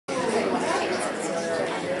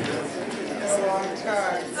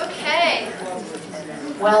Okay.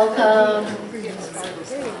 Welcome.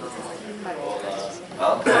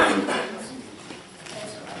 Welcome.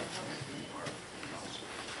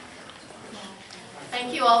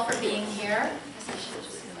 Thank you all for being here.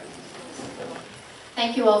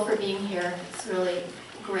 Thank you all for being here. It's really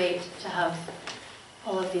great to have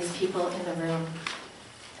all of these people in the room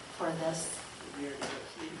for this.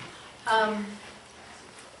 Okay.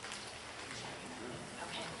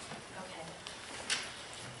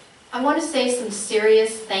 I want to say some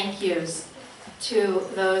serious thank yous to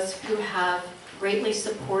those who have greatly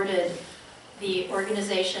supported the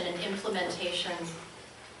organization and implementation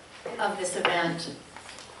of this event.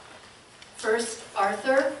 First,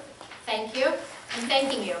 Arthur, thank you. I'm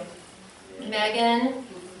thanking you. Megan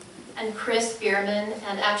and Chris Bierman,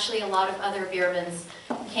 and actually a lot of other Biermans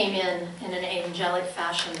came in an angelic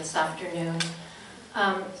fashion this afternoon.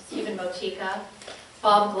 Stephen Motika,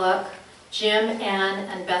 Bob Gluck, Jim, Ann,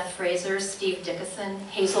 and Beth Fraser, Steve Dickinson,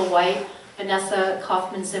 Hazel White, Vanessa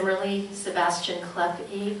Kaufman-Zimmerly, Sebastian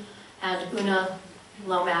Kleppe, and Una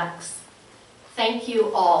Lomax. Thank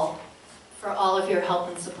you all for all of your help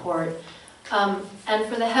and support. And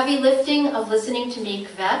for the heavy lifting of listening to me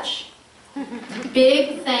kvetch,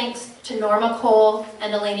 big thanks to Norma Cole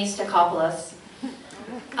and Eleni Stakopoulos.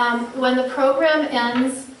 When the program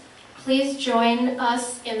ends, please join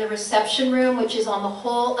us in the reception room, which is on the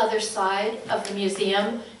whole other side of the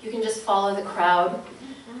museum. You can just follow the crowd.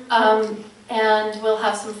 And we'll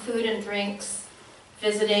have some food and drinks,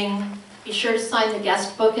 visiting. Be sure to sign the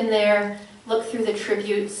guest book in there. Look through the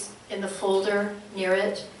tributes in the folder near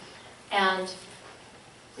it. And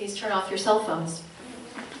please turn off your cell phones.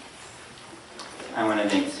 I want to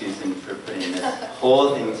thank Susan for putting this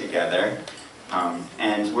whole thing together.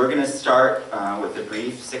 And we're going to start with a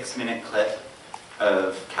brief 6-minute clip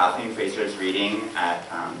of Kathleen Fraser's reading at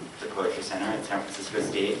the Poetry Center at San Francisco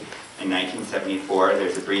State in 1974.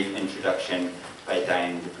 There's a brief introduction by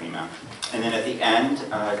Diane DePrima. And then at the end,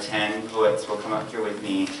 10 poets will come up here with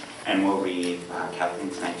me and we'll read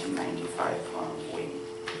Kathleen's 1995 poem, Wing.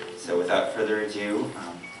 So without further ado,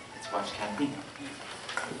 let's watch Kathleen.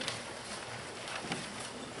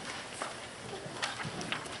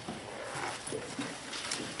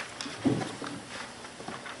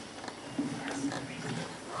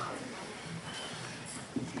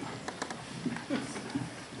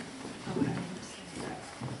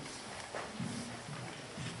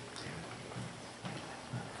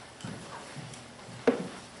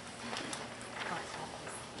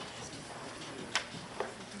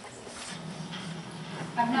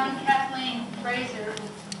 I've known Kathleen Fraser,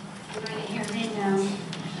 we're going to hear read now, we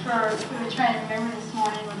were trying to remember this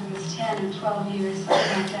morning whether it was 10 or 12 years,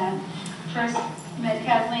 something like that. First met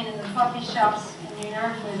Kathleen in the coffee shops in New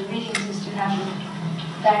York where the readings used to happen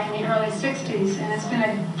back in the early 60s, and it's been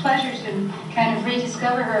a pleasure to kind of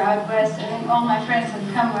rediscover her out west. I think all my friends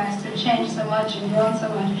have come west, have changed so much and grown so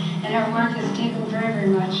much, and her work has deepened very, very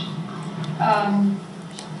much.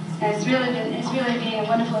 And it's really been a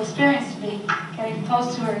wonderful experience to be getting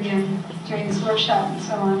close to her again during this workshop and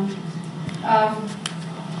so on.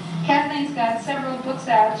 Kathleen's got several books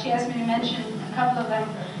out. She asked me to mention a couple of them.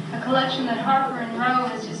 A collection that Harper and Row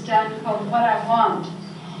has just done called What I Want.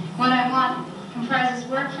 What I Want comprises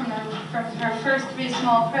work from her first 3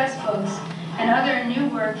 small press books and other new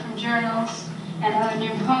work from journals and other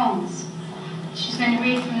new poems. She's going to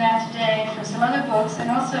read from that today and from some other books,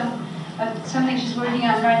 and also something she's working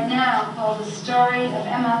on right now called The Story of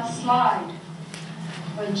Emma Slide,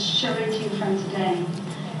 which she'll read to you from today.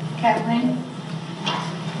 Kathleen?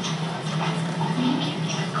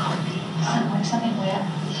 Something wet.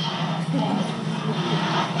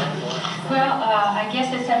 Well, I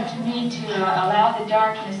guess it's up to me to allow the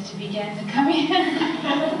darkness to begin to come in.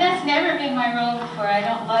 That's never been my role before. I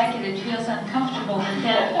don't like it. It feels uncomfortable.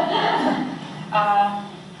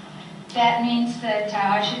 That means that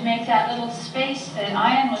I should make that little space that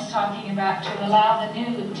Ian was talking about to allow the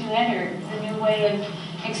new to enter, the new way of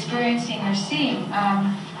experiencing or seeing.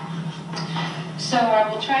 So I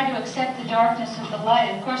will try to accept the darkness of the light.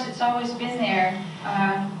 Of course, it's always been there,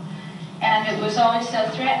 and it was always so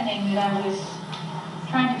threatening that I was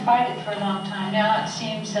trying to fight it for a long time. Now it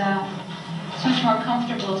seems so much more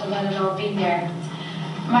comfortable to let it all be there.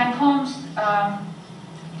 My poems,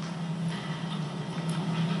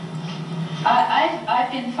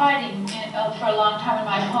 I've been fighting for a long time in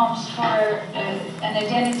my poems for an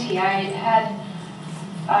identity. I had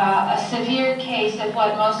a severe case of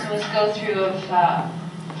what most of us go through of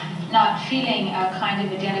not feeling a kind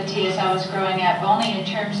of identity as I was growing up, only in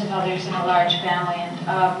terms of others in a large family and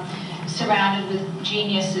surrounded with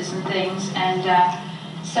geniuses and things. And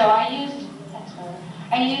so I used, that's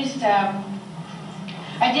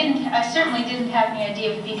I certainly didn't have any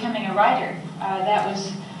idea of becoming a writer. That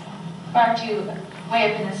was far too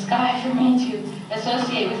way up in the sky for me to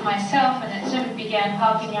associate with myself, and it sort of began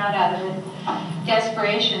popping out of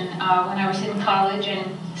desperation when I was in college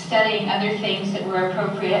and studying other things that were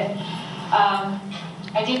appropriate.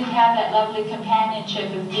 I didn't have that lovely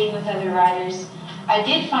companionship of being with other writers. I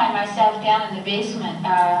did find myself down in the basement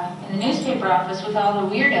in the newspaper office with all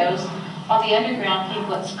the weirdos, all the underground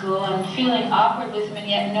people at school, and feeling awkward with them, and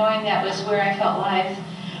yet knowing that was where I felt life.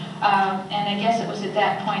 And I guess it was at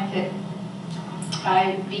that point that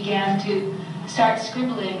I began to start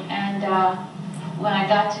scribbling. And when I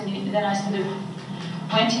got to then I sort of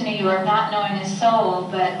went to New York, not knowing a soul,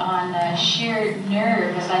 but on sheer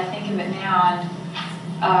nerve, as I think of it now,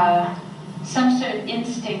 and some sort of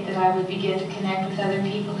instinct that I would begin to connect with other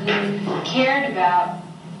people who cared about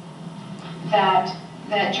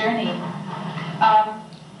that journey.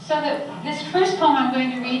 So this first poem I'm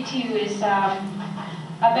going to read to you is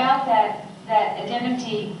about that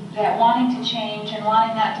identity, that wanting to change and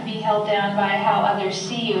wanting not to be held down by how others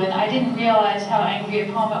see you. And I didn't realize how angry a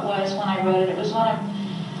poem it was when I wrote it. It was one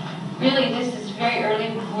of, really, this is very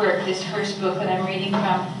early work, this first book that I'm reading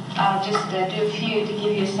from. I'll just do a few to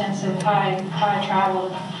give you a sense of how I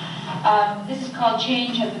traveled. This is called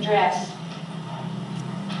Change of the Dress.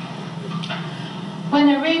 When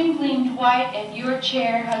the ring gleamed white and your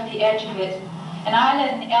chair hugged the edge of it, and I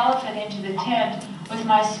led an elephant into the tent with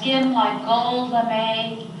my skin like gold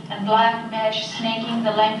lame and black mesh snaking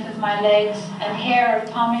the length of my legs and hair of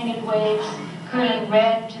pomaded waves curling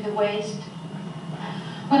red to the waist.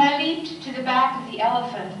 When I leaped to the back of the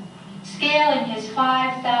elephant, scaling his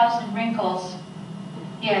 5,000 wrinkles,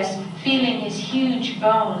 yes, feeling his huge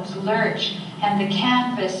bones lurch and the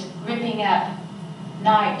canvas ripping up,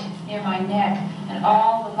 night near my neck and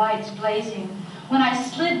all the lights blazing, when I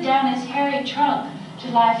slid down his hairy trunk to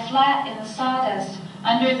lie flat in the sawdust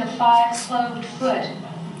under the 5-cloved foot,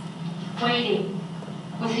 waiting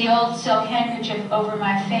with the old silk handkerchief over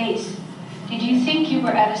my face. Did you think you were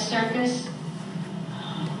at a circus?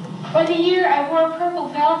 Or the year I wore purple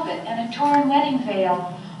velvet and a torn wedding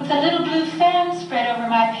veil, with a little blue fan spread over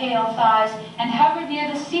my pale thighs and hovered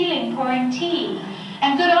near the ceiling pouring tea,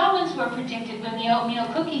 and good omens were predicted when the oatmeal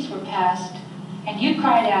cookies were passed, and you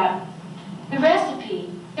cried out, "The recipe,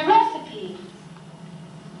 the recipe."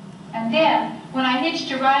 And then, when I hitched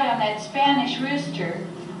a ride on that Spanish rooster,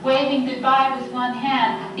 waving goodbye with one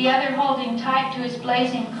hand, the other holding tight to his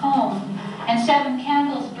blazing comb, and 7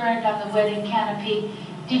 candles burned on the wedding canopy,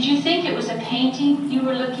 did you think it was a painting you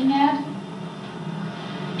were looking at?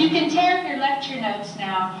 You can tear up your lecture notes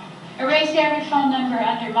now, erase every phone number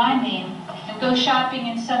under my name, and go shopping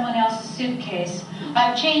in someone else's suitcase.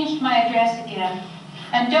 I've changed my address again.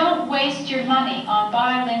 And don't waste your money on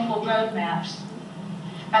bilingual road maps.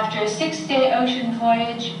 After a 6-day ocean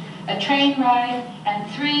voyage, a train ride, and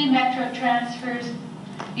 3 metro transfers,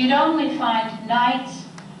 you'd only find nights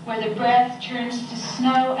where the breath turns to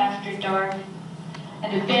snow after dark,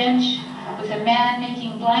 and a bench with a man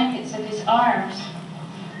making blankets of his arms,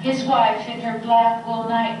 his wife in her black wool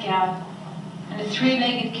nightgown, and a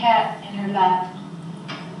 3-legged cat in her lap.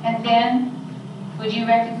 And then, would you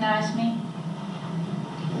recognize me?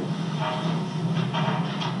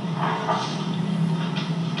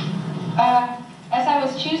 As I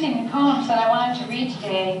was choosing the poems that I wanted to read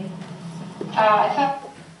today, I thought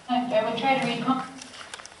I would try to read poems.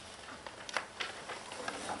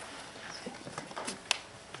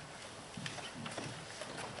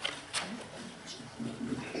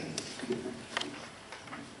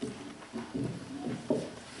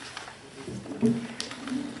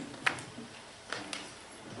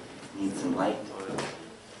 Need some light.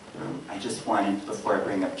 I just wanted, before I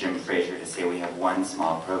bring up Jim Fraser, to say we have one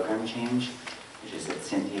small program change, which is that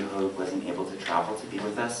Cynthia Hogue wasn't able to travel to be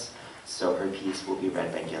with us, so her piece will be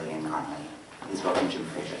read by Gillian Conley. Please welcome Jim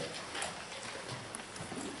Fraser.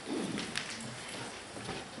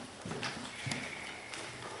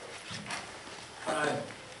 Hi,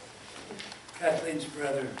 Kathleen's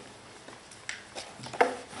brother.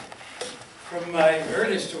 From my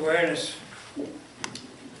earliest awareness,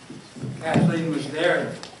 Kathleen was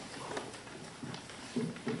there.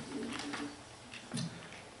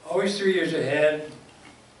 Always 3 years ahead,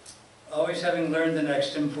 always having learned the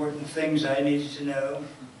next important things I needed to know,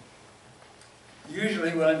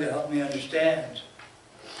 usually willing to help me understand.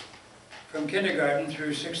 From kindergarten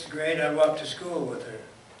through 6th grade, I walked to school with her.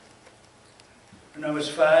 When I was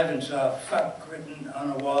 5 and saw "fuck" written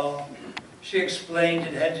on a wall, she explained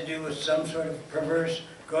it had to do with some sort of perverse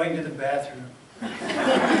going to the bathroom.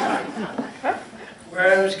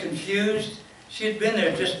 Where I was confused, She had been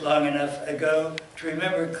there just long enough ago to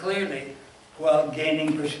remember clearly while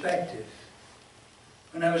gaining perspective.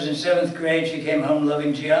 When I was in 7th grade, she came home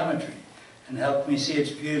loving geometry and helped me see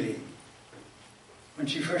its beauty. When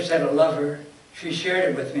she first had a lover, she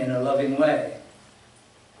shared it with me in a loving way.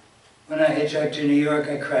 When I hitchhiked to New York,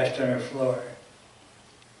 I crashed on her floor.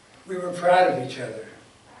 We were proud of each other.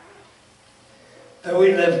 Though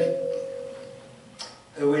we lived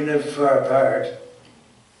far apart,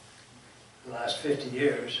 the last 50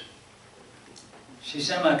 years, she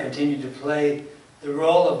somehow continued to play the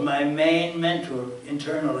role of my main mentor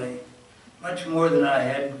internally, much more than I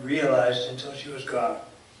had realized until she was gone.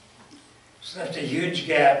 It's left a huge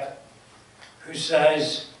gap whose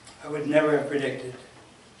size I would never have predicted.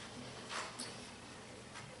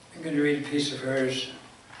 I'm going to read a piece of hers.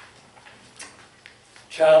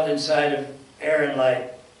 Child inside of air and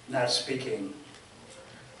light, not speaking.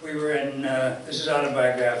 We were in, this is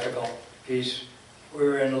autobiographical piece. We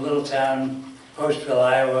were in a little town, Postville,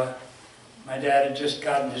 Iowa. My dad had just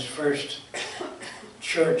gotten his first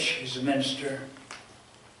church. He's a minister.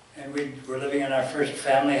 And we were living in our first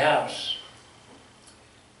family house.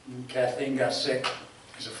 And Kathleen got sick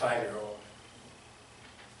as a 5-year-old.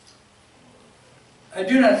 I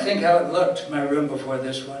do not think how it looked, my room before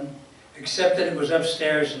this one, except that it was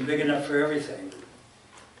upstairs and big enough for everything.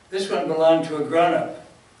 This one belonged to a grown-up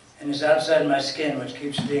and is outside my skin, which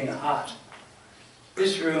keeps being hot.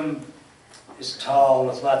 This room is tall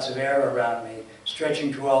with lots of air around me,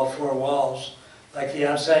 stretching to all 4 walls, like the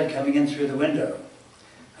outside coming in through the window.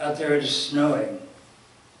 Out there it is snowing.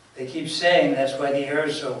 They keep saying that's why the air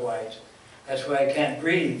is so white. That's why I can't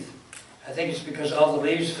breathe. I think it's because all the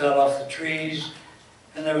leaves fell off the trees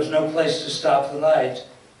and there was no place to stop the light.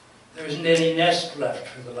 There isn't any nest left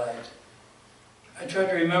for the light. I try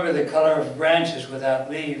to remember the color of branches without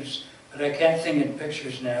leaves, but I can't think in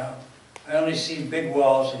pictures now. I only see big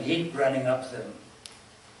walls and heat running up them.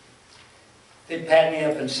 They pat me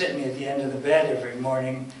up and sit me at the end of the bed every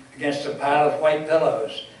morning against a pile of white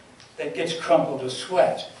pillows that gets crumpled with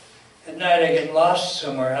sweat. At night I get lost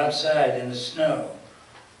somewhere outside in the snow,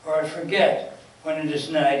 or I forget when it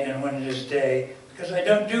is night and when it is day, because I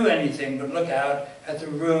don't do anything but look out at the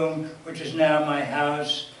room which is now my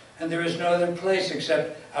house, and there is no other place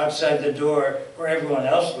except outside the door where everyone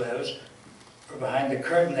else lives, or behind the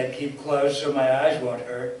curtain that keep closed so my eyes won't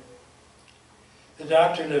hurt. The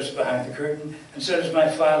doctor lives behind the curtain, and so does my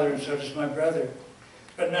father, and so does my brother.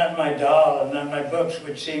 But not my doll and not my books,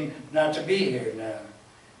 which seem not to be here now.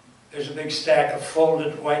 There's a big stack of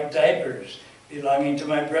folded white diapers belonging to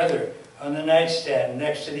my brother on the nightstand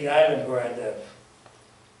next to the island where I live.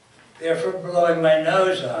 They are for blowing my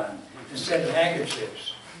nose on instead of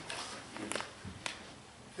handkerchiefs.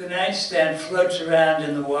 The nightstand floats around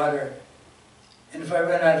in the water, and if I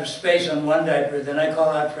run out of space on one diaper, then I call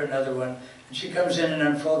out for another one, and she comes in and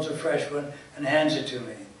unfolds a fresh one and hands it to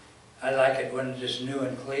me. I like it when it is new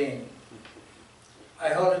and clean. I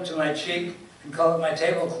hold it to my cheek and call it my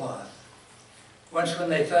tablecloth. Once when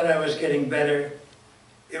they thought I was getting better,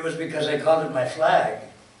 it was because I called it my flag,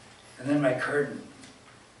 and then my curtain.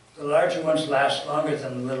 The larger ones last longer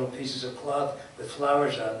than the little pieces of cloth with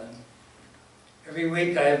flowers on them. Every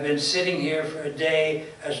week I have been sitting here for a day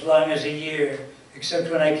as long as a year,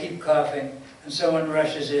 except when I keep coughing and someone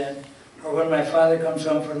rushes in, or when my father comes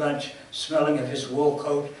home for lunch smelling of his wool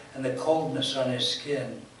coat and the coldness on his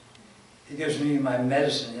skin. He gives me my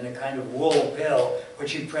medicine in a kind of wool pill,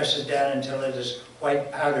 which he presses down until it is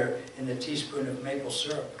white powder in a teaspoon of maple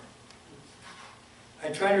syrup. I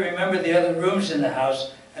try to remember the other rooms in the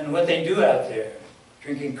house and what they do out there.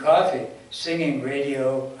 Drinking coffee, singing,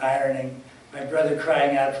 radio, ironing, my brother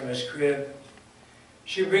crying out from his crib.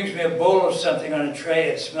 She brings me a bowl of something on a tray.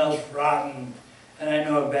 It smells rotten, and I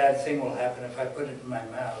know a bad thing will happen if I put it in my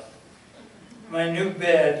mouth. My new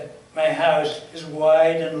bed, my house, is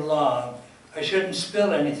wide and long. I shouldn't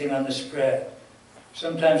spill anything on the spread.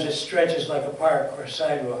 Sometimes it stretches like a park or a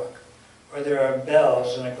sidewalk, or there are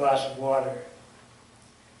bells and a glass of water.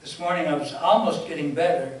 This morning I was almost getting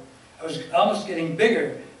better. I was almost getting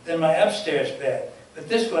bigger than my upstairs bed, but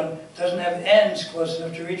this one doesn't have ends close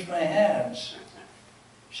enough to reach my hands.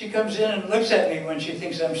 She comes in and looks at me when she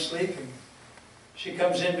thinks I'm sleeping. She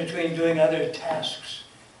comes in between doing other tasks,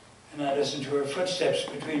 and I listen to her footsteps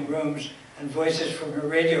between rooms and voices from her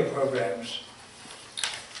radio programs.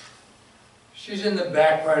 She's in the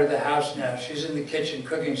back part of the house now. She's in the kitchen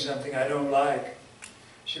cooking something I don't like.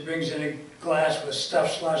 She brings in a glass with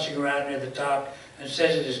stuff sloshing around near the top and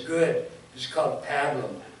says it is good. It's called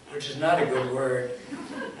pablum, which is not a good word.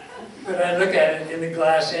 But I look at it in the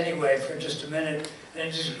glass anyway for just a minute, and and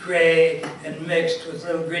it's just gray and mixed with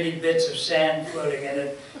little gritty bits of sand floating in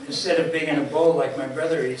it, instead of being in a bowl like my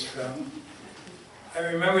brother eats from. I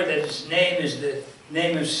remember that its name is the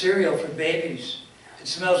name of cereal for babies. It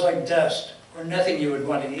smells like dust, or nothing you would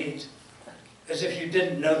want to eat, as if you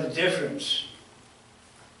didn't know the difference.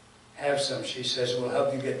 Have some, she says, it will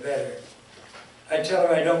help you get better. I tell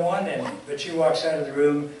her I don't want any, but she walks out of the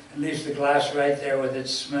room and leaves the glass right there with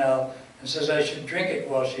its smell and says I should drink it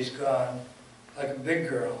while she's gone, like a big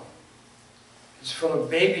girl. It's full of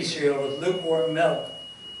baby cereal with lukewarm milk.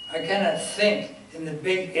 I cannot think. In the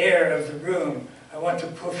big air of the room, I want to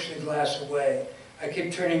push the glass away. I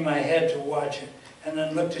keep turning my head to watch it and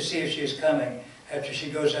then look to see if she is coming after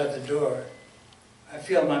she goes out the door. I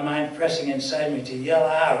feel my mind pressing inside me to yell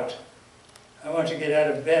out. I want to get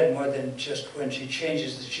out of bed more than just when she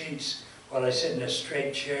changes the sheets while I sit in a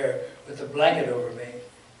straight chair with a blanket over me,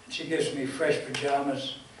 and she gives me fresh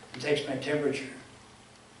pajamas and takes my temperature.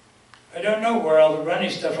 I don't know where all the runny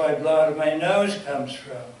stuff I blow out of my nose comes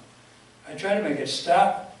from. I try to make it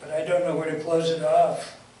stop, but I don't know where to close it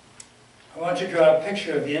off. I want to draw a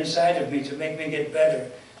picture of the inside of me to make me get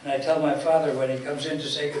better, and I tell my father when he comes in to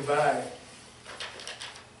say goodbye.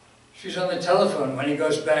 She's on the telephone when he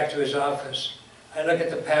goes back to his office. I look at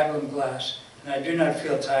the pablum glass, and I do not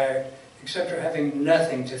feel tired, except for having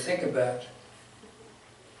nothing to think about.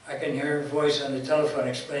 I can hear her voice on the telephone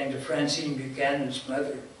explaining to Francine Buchanan's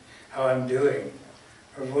mother how I'm doing.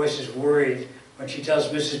 Her voice is worried when she tells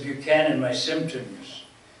Mrs. Buchanan my symptoms,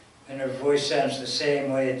 and her voice sounds the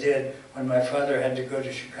same way it did when my father had to go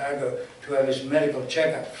to Chicago to have his medical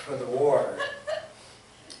checkup for the war.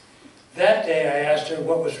 That day I asked her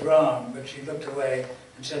what was wrong, but she looked away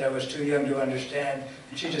and said I was too young to understand,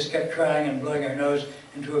 and she just kept crying and blowing her nose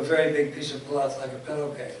into a very big piece of cloth like a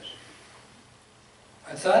pillowcase.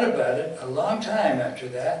 I thought about it a long time after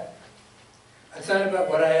that. I thought about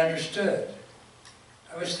what I understood.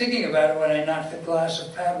 I was thinking about it when I knocked the glass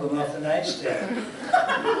of pablum off the nightstand.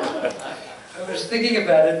 I was thinking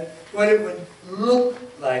about it, what it would look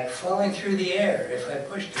like falling through the air if I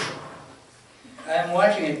pushed it. I am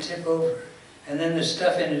watching it tip over, and then the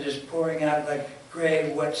stuff in it is pouring out like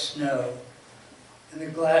gray, wet snow, and the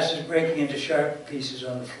glass is breaking into sharp pieces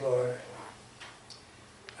on the floor.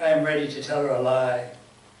 I am ready to tell her a lie.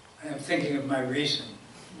 I am thinking of my reason.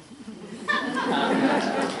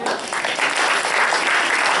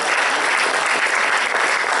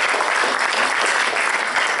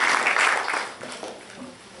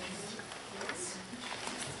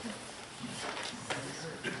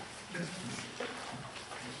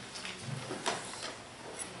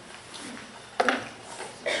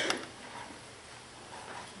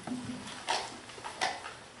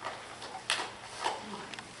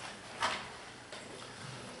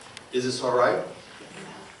 Is this all right?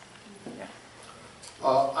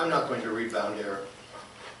 I'm not going to read Bound Air.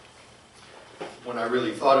 When I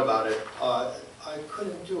really thought about it, I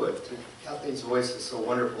couldn't do it. Kathleen's voice is so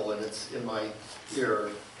wonderful, and it's in my ear.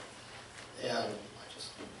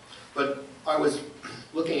 But I was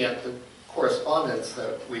looking at the correspondence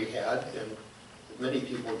that we had, and many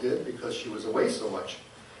people did because she was away so much.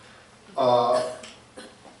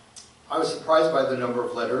 I was surprised by the number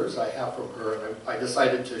of letters I have from her, and I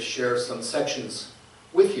decided to share some sections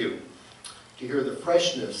with you to hear the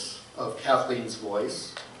freshness of Kathleen's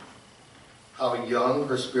voice, how young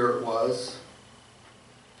her spirit was,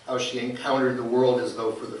 how she encountered the world as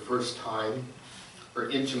though for the first time, her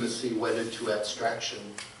intimacy wedded to abstraction,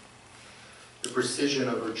 the precision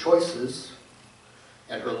of her choices,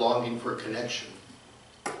 and her longing for connection.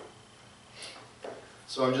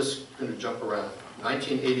 So I'm just going to jump around.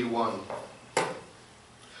 1981.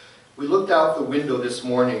 We looked out the window this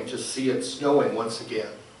morning to see it snowing once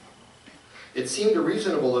again. It seemed a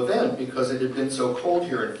reasonable event because it had been so cold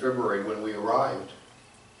here in February when we arrived.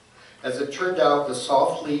 As it turned out, the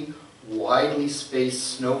softly, widely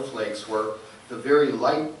spaced snowflakes were the very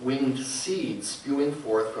light-winged seeds spewing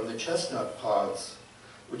forth from the chestnut pods,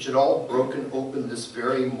 which had all broken open this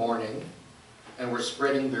very morning and were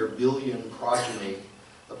spreading their billion progeny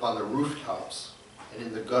upon the rooftops and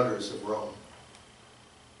in the gutters of Rome.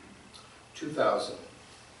 2000.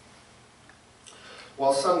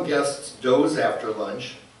 While some guests doze after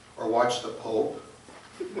lunch, or watch the Pope,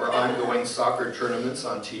 or ongoing soccer tournaments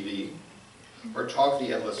on TV, or talk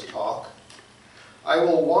the endless talk, I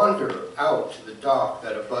will wander out to the dock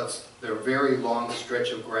that abuts their very long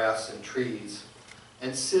stretch of grass and trees,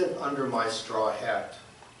 and sit under my straw hat,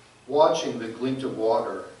 watching the glint of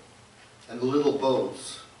water and the little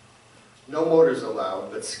boats. No motors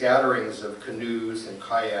allowed, but scatterings of canoes and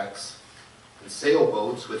kayaks and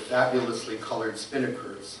sailboats with fabulously colored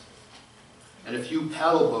spinnakers. and a few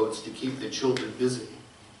paddle boats to keep the children busy.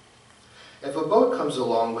 If a boat comes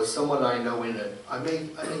along with someone I know in it, I may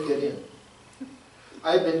get in.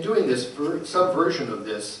 I have been doing some version of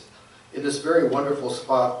this in this very wonderful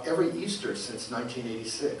spot every Easter since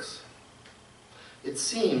 1986. It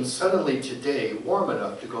seems suddenly today warm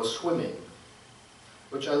enough to go swimming,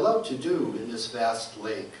 which I love to do in this vast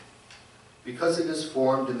lake, because it is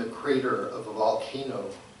formed in the crater of a volcano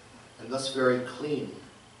and thus very clean.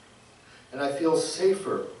 And I feel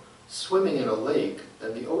safer swimming in a lake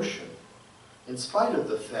than the ocean, in spite of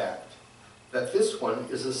the fact that this one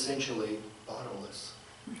is essentially bottomless.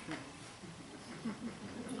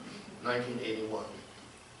 1981.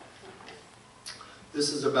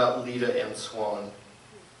 This is about Leda and Swan.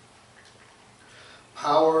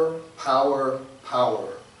 Power, power,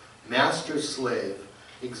 power, master-slave,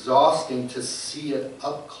 exhausting to see it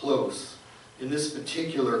up close in this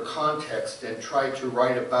particular context and try to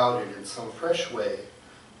write about it in some fresh way,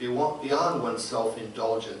 beyond one's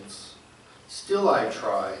self-indulgence. Still I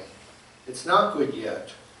try. It's not good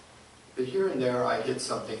yet, but here and there I hit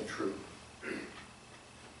something true.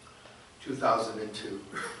 2002.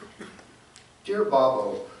 Dear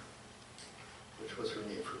Bobo, which was her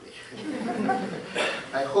name for me,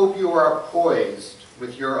 I hope you are poised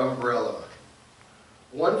with your umbrella,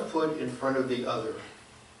 one foot in front of the other,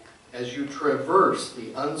 as you traverse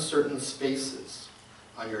the uncertain spaces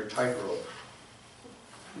on your tightrope.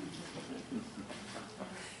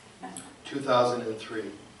 2003.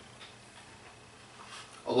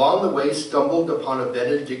 Along the way, stumbled upon a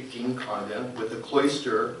Benedictine convent with a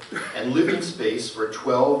cloister and living space for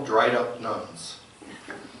 12 dried-up nuns.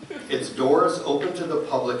 Its doors open to the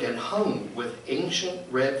public and hung with ancient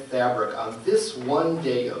red fabric on this one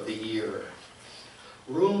day of the year.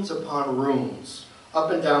 Rooms upon rooms,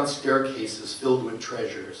 up and down staircases filled with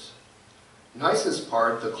treasures. Nicest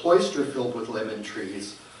part, the cloister filled with lemon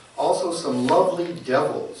trees, also some lovely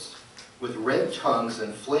devils with red tongues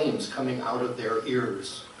and flames coming out of their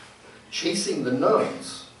ears, chasing the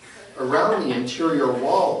nuns around the interior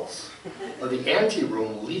walls of the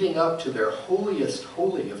anteroom leading up to their holiest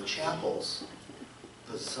holy of chapels,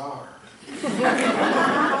 the Tsar.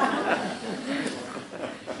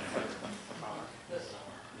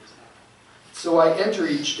 So I enter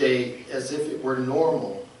each day as if it were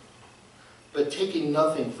normal, but taking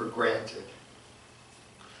nothing for granted.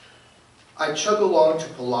 I chug along to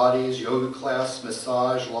Pilates, yoga class,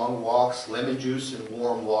 massage, long walks, lemon juice and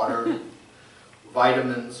warm water,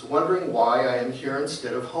 vitamins, wondering why I am here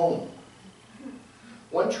instead of home.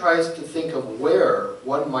 One tries to think of where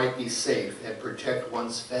one might be safe and protect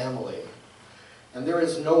one's family, and there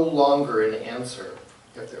is no longer an answer,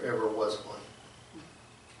 if there ever was one.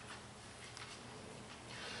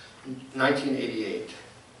 1988.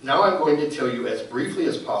 Now I'm going to tell you as briefly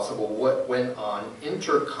as possible what went on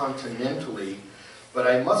intercontinentally, but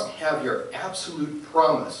I must have your absolute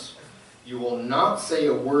promise you will not say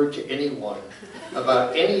a word to anyone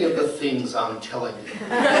about any of the things I'm telling you.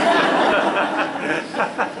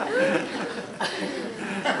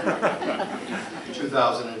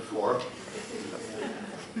 2004.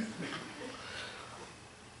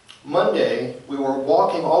 Monday, we were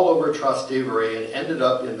walking all over Trastevere and ended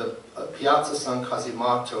up in the Piazza San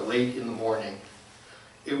Casimato late in the morning.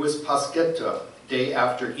 It was Pasquetta, day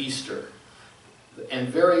after Easter, and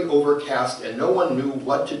very overcast, and no one knew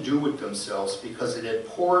what to do with themselves because it had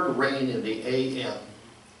poured rain in the a.m.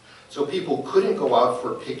 So people couldn't go out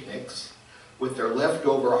for picnics with their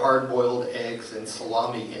leftover hard-boiled eggs and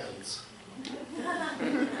salami ends.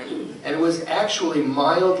 And it was actually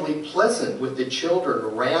mildly pleasant with the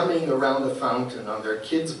children ramming around the fountain on their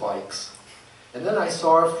kids' bikes. And then I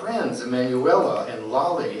saw our friends, Emanuela and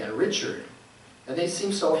Lolly and Richard, and they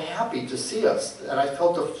seemed so happy to see us that I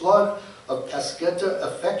felt a flood of Pasquetta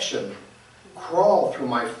affection crawl through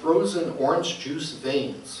my frozen orange juice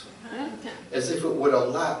veins, as if it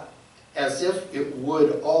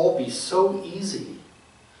would all be so easy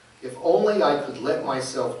if only I could let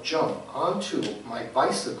myself jump onto my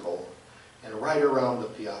bicycle and ride around the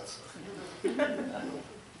piazza.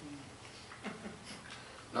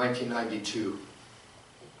 1992.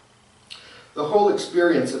 The whole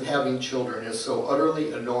experience of having children is so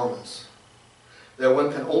utterly enormous that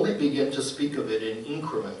one can only begin to speak of it in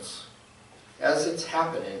increments as it's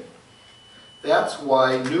happening. That's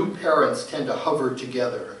why new parents tend to hover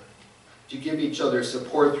together to give each other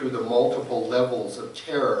support through the multiple levels of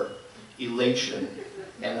terror, elation,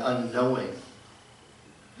 and unknowing.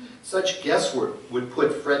 Such guesswork would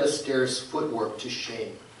put Fred Astaire's footwork to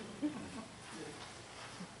shame.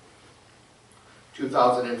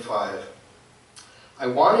 2005. I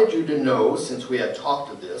wanted you to know, since we had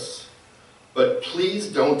talked of this, but please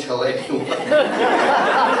don't tell anyone.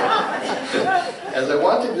 As I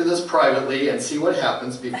want to do this privately and see what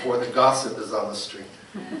happens before the gossip is on the street.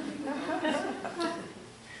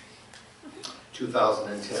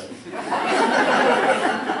 2010.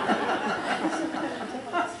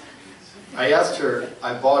 I asked her,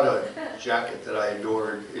 I bought a jacket that I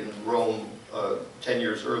adored in Rome 10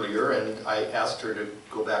 years earlier, and I asked her to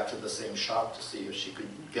go back to the same shop to see if she could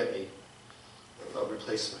get me a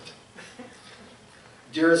replacement.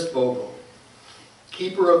 Dearest Bogle,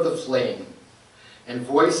 keeper of the flame and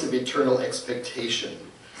voice of eternal expectation,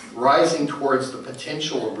 rising towards the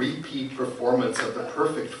potential repeat performance of the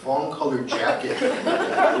perfect fawn-colored jacket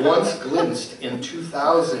once glimpsed in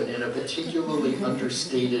 2000 in a particularly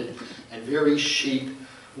understated and very chic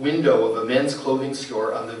window of a men's clothing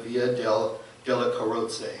store on the Via della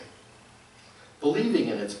Carrozze. Believing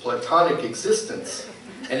in its platonic existence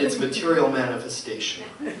and its material manifestation,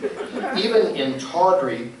 even in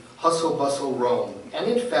tawdry, hustle-bustle Rome, and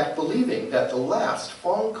in fact believing that the last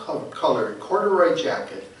fawn-colored corduroy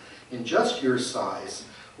jacket in just your size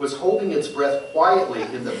was holding its breath quietly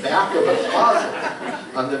in the back of a closet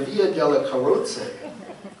on the Via della Carrozze,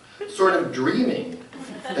 sort of dreaming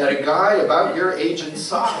that a guy about your age and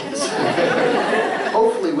size,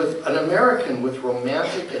 hopefully with an American with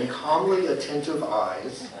romantic and calmly attentive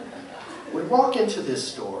eyes, would walk into this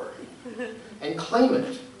store and claim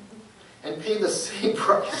it and pay the same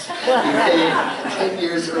price he paid 10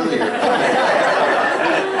 years earlier.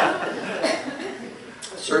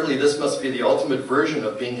 Certainly this must be the ultimate version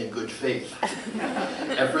of being in good faith.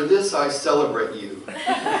 And for this I celebrate you.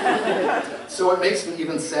 So it makes me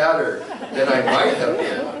even sadder than I might have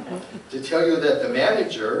been to tell you that the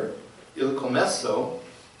manager, Il Commesso,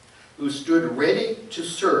 who stood ready to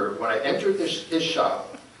serve when I entered his shop,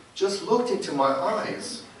 just looked into my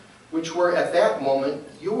eyes, which were at that moment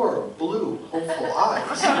your blue, hopeful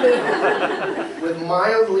eyes, with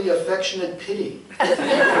mildly affectionate pity.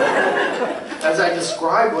 As I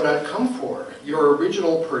described what I'd come for, your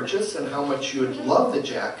original purchase and how much you'd love the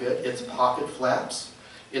jacket, its pocket flaps,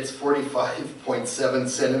 its 45.7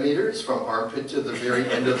 centimeters from armpit to the very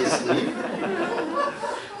end of the sleeve,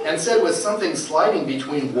 and said with something sliding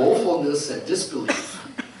between woefulness and disbelief,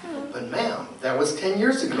 "But ma'am, that was 10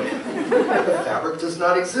 years ago. The fabric does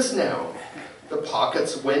not exist now. The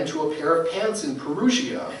pockets went to a pair of pants in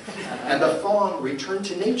Perugia, and the fawn returned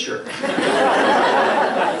to nature."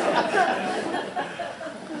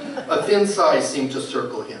 A thin sigh seemed to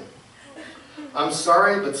circle him. I'm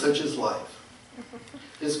sorry, but such is life.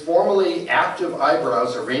 His formerly active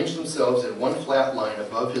eyebrows arranged themselves in one flat line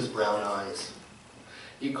above his brown eyes.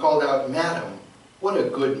 He called out, "Madam, what a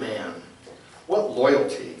good man. What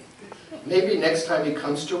loyalty. Maybe next time he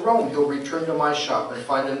comes to Rome, he'll return to my shop and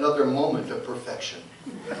find another moment of perfection."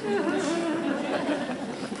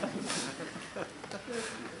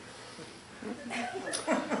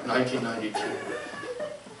 (1992).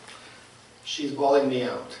 She's bawling me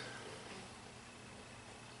out.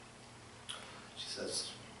 She says,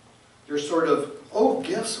 "You're sort of, oh,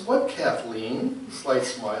 guess what, Kathleen?" Slight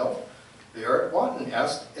smile. Barrett Watton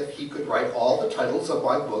asked if he could write all the titles of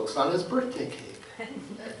my books on his birthday cake.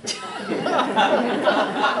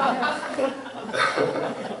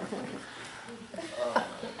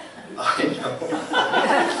 I know. Okay,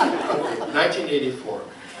 1984.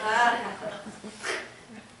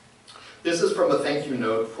 This is from a thank you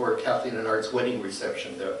note for Kathleen and Art's wedding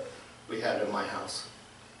reception that we had in my house.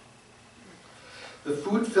 The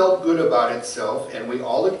food felt good about itself, and we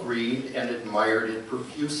all agreed and admired it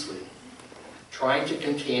profusely, trying to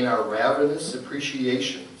contain our ravenous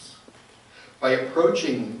appreciations by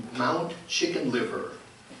approaching Mount Chicken Liver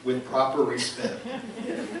with proper respect.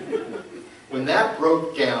 When that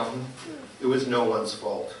broke down, it was no one's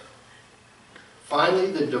fault.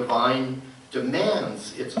 Finally, the divine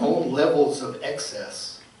demands its own levels of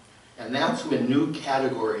excess, and that's when new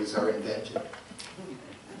categories are invented.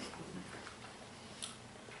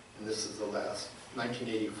 And this is the last,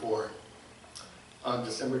 1984, on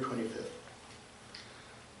December 25th.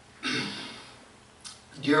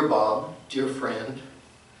 Dear Bob, dear friend,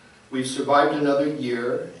 we've survived another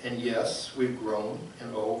year, and yes, we've grown,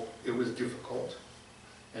 and oh, it was difficult,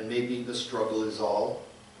 and maybe the struggle is all,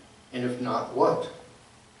 and if not, what?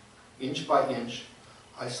 Inch by inch,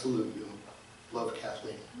 I salute you. Love,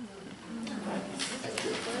 Kathleen. Thank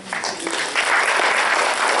you.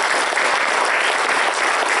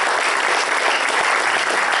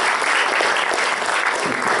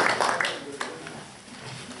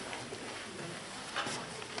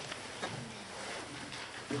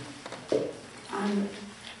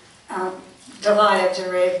 I'm delighted to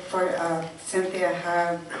read for Cynthia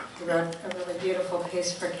Hogg, who wrote a really beautiful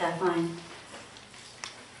piece for Kathleen,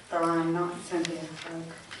 though I'm not Cynthia Folk.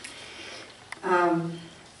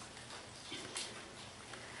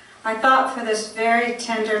 I thought for this very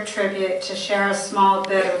tender tribute to share a small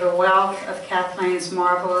bit of the wealth of Kathleen's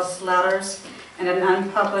marvelous letters and an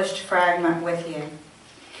unpublished fragment with you.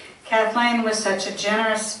 Kathleen was such a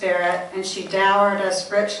generous spirit, and she dowered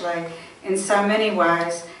us richly in so many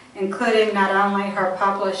ways, including not only her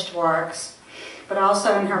published works, but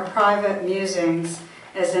also in her private musings,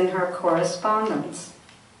 as in her correspondence.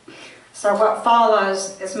 So what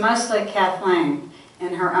follows is mostly Kathleen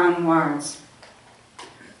in her own words.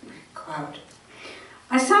 Quote,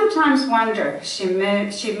 I sometimes wonder, she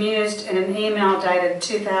mused in an email dated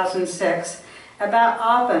 2006, about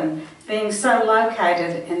Oppen being so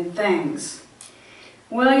located in things.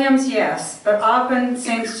 Williams, yes, but Oppen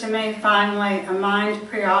seems to me finally a mind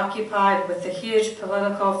preoccupied with the huge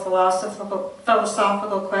political,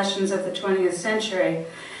 philosophical questions of the 20th century,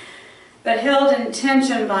 but held in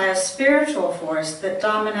tension by a spiritual force that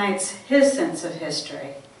dominates his sense of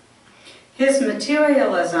history. His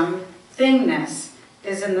materialism, thingness,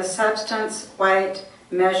 is in the substance, weight,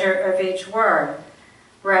 measure of each word,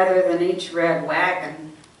 rather than each red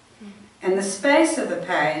wagon. And the space of the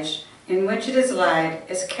page in which it is laid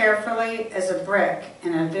is carefully as a brick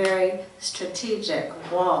in a very strategic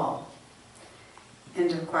wall.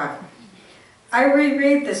 End of quote. I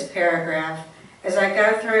reread this paragraph as I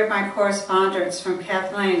go through my correspondence from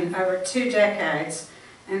Kathleen over 2 decades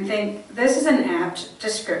and think this is an apt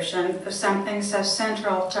description of something so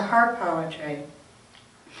central to her poetry.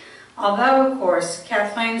 Although, of course,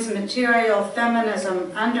 Kathleen's material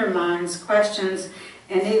feminism undermines, questions,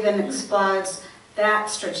 and even explodes that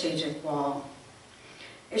strategic wall.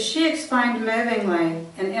 As she explained movingly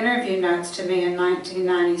in interview notes to me in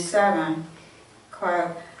 1997,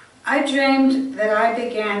 quote, I dreamed that I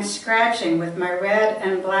began scratching with my red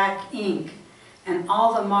and black ink, and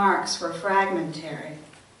all the marks were fragmentary.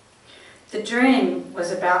 The dream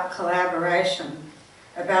was about collaboration,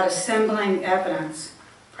 about assembling evidence,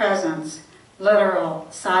 presence, literal,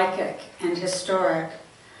 psychic, and historic.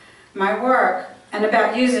 My work, and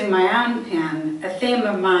about using my own pen, a theme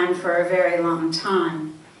of mine for a very long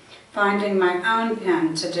time, finding my own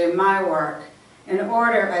pen to do my work, in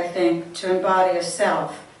order, I think, to embody a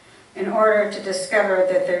self, in order to discover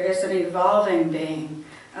that there is an evolving being,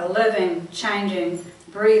 a living, changing,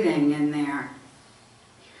 breathing in there.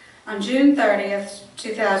 On June 30th,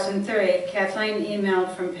 2003, Kathleen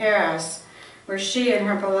emailed from Paris, where she and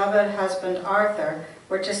her beloved husband Arthur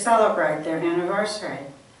were to celebrate their anniversary.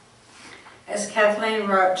 As Kathleen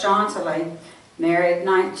wrote jauntily, married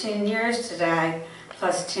 19 years today,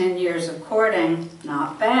 plus 10 years of courting,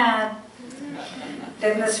 not bad.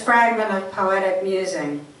 In this fragment of poetic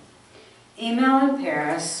musing, email in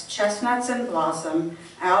Paris, chestnuts in blossom,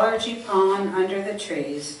 allergy pollen under the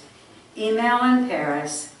trees. Email in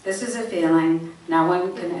Paris, this is a feeling no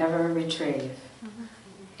one can ever retrieve.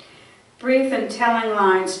 Brief and telling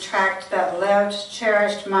lines tracked that lived,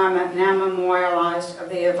 cherished moment now memorialized of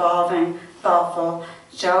the evolving, thoughtful,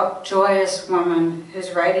 joyous woman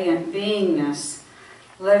whose radiant beingness,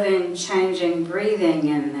 living, changing, breathing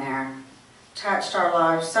in there, touched our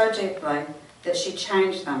lives so deeply that she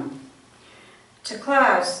changed them. To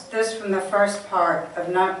close, this from the first part of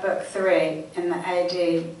Notebook 3 in the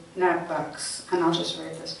AD notebooks, and I'll just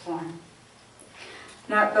read this poem.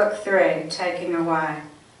 Notebook 3, Taking Away.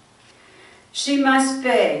 She must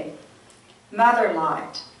be mother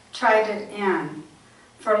light, traded in,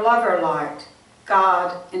 for lover light,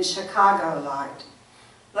 God in Chicago light.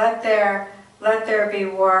 Let there be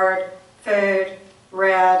word, food,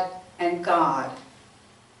 red, and God.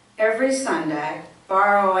 Every Sunday,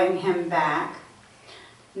 borrowing him back,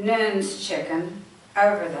 noon's chicken,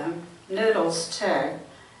 over them, noodles too,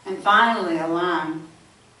 and finally alone,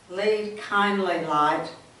 lead kindly light.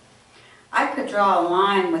 I could draw a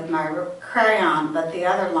line with my crayon, but the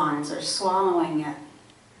other lines are swallowing it.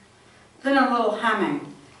 Then a little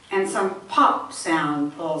humming, and some pop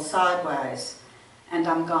sound pulls sideways, and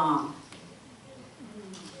I'm gone.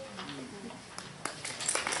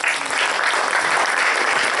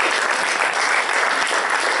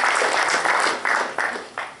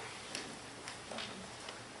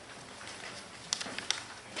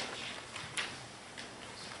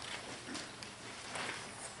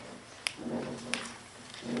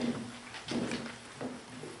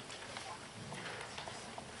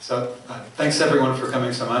 So thanks everyone for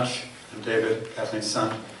coming so much. I'm David, Kathleen's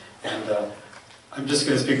son, and I'm just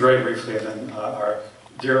going to speak very briefly, and then our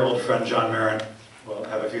dear old friend John Marin will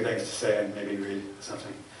have a few things to say and maybe read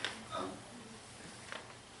something.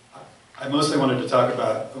 I mostly wanted to talk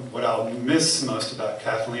about what I'll miss most about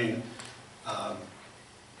Kathleen,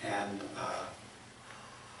 and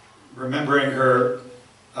remembering her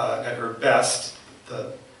at her best.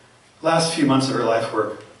 The last few months of her life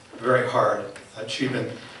were very hard. She'd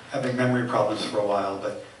been having memory problems for a while,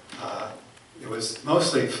 but it was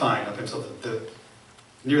mostly fine up until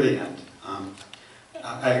near the end.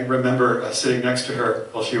 I remember sitting next to her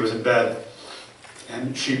while she was in bed,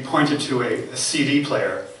 and she pointed to a CD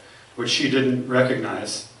player, which she didn't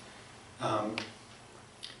recognize.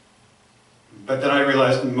 But then I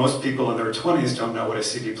realized most people in their 20s don't know what a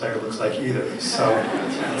CD player looks like either, so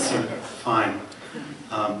that seemed fine.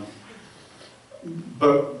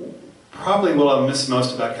 But probably what I'll miss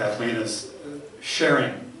most about Kathleen is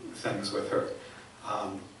sharing things with her.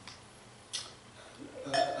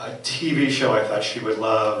 A TV show I thought she would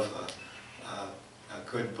love, a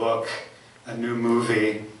good book, a new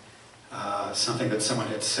movie, something that someone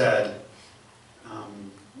had said,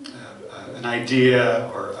 an idea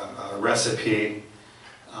or a recipe,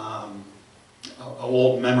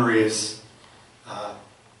 old memories,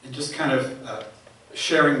 and just kind of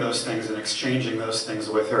sharing those things and exchanging those things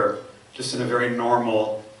with her just in a very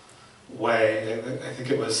normal way. I think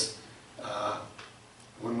it was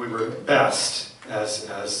when we were best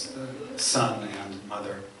as son and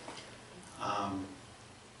mother.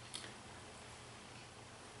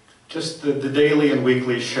 Just the daily and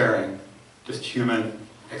weekly sharing, just human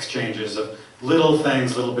exchanges of little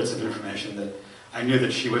things, little bits of information that I knew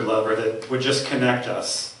that she would love, or that would just connect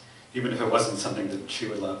us, even if it wasn't something that she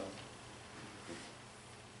would love.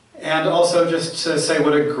 And also just to say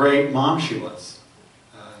what a great mom she was.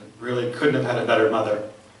 Really couldn't have had a better mother.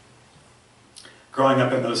 Growing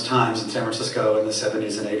up in those times in San Francisco in the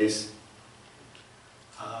 70s and 80s.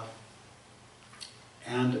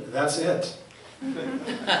 And that's it.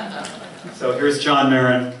 So here's John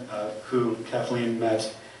Marin, who Kathleen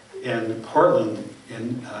met in Portland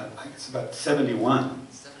in, I think it's about 71.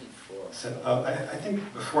 74. I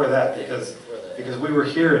think before that, because we were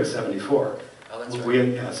here in 74. Oh, that's right.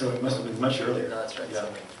 Yeah, so it must have been much earlier. No, that's right. Yeah.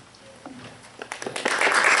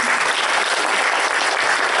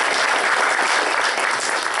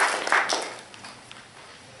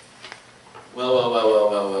 Well.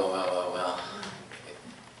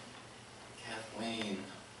 Kathleen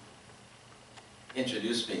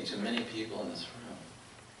introduced me to many people in this room.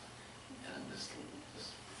 And I'm just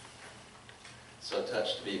so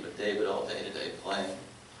touched to be with David all day today playing.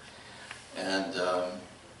 And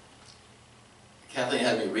Kathleen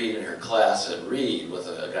had me read in her class at Reed with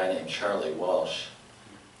a guy named Charlie Walsh.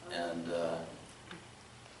 And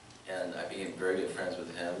I became very good friends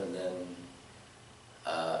with him. And then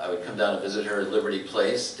I would come down to visit her at Liberty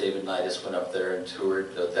Place. David and I just went up there and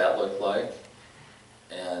toured what that looked like.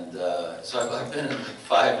 And so I've been in like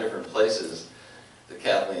 5 different places that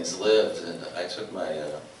Kathleen's lived. And I took my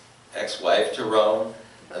ex-wife to Rome,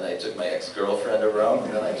 then I took my ex-girlfriend to Rome,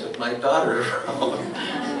 and then I took my daughter to Rome.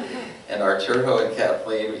 And Arturo and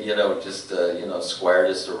Kathleen, just squired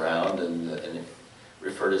us around and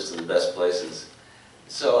referred us to the best places.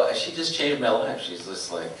 So she just changed my life. She's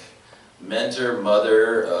just like mentor,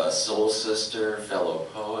 mother, soul sister, fellow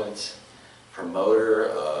poet,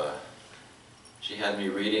 promoter. She had me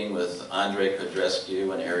reading with Andre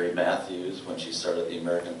Codrescu and Harry Matthews when she started the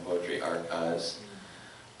American Poetry Archives.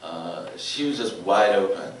 She was just wide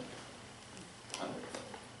open.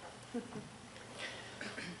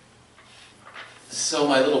 So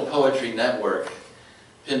my little poetry network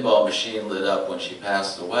pinball machine lit up when she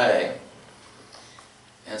passed away.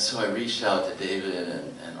 And so I reached out to David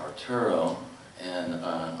and Arturo, and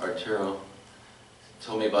Arturo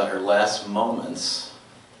told me about her last moments.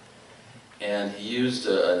 And he used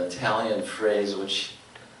an Italian phrase, which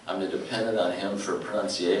I'm dependent on him for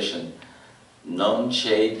pronunciation, non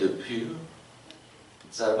c'è de più.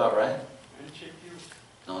 Is that about right?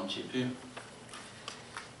 Non c'è più.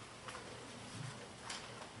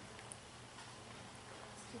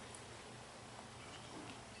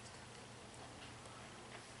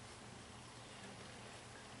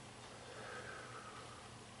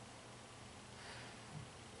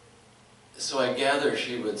 So I gather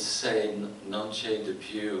she would say non c'è de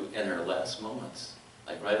più in her last moments,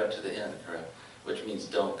 like right up to the end, correct? Which means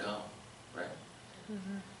don't go, right?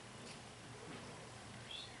 Mm-hmm.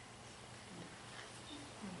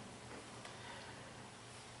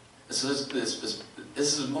 So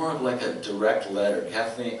this is more of like a direct letter.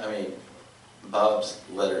 Kathleen, Bob's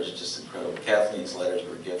letters are just incredible. Kathleen's letters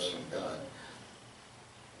were gifts from God.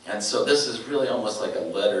 And so this is really almost like a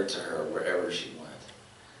letter to her wherever she went.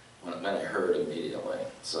 When I heard immediately.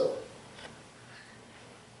 So,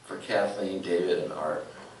 for Kathleen, David, and Art,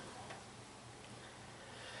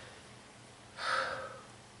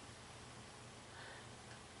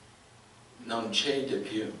 non c'è di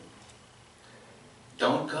più.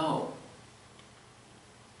 Don't go.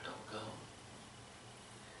 Don't go.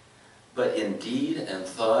 But in deed and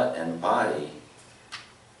thought and body,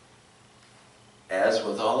 as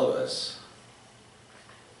with all of us,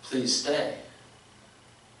 please stay.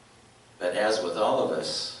 But as with all of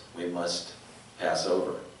us, we must pass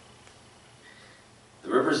over. The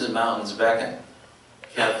rivers and mountains beckon.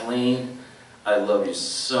 Kathleen, I love you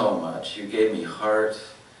so much. You gave me heart,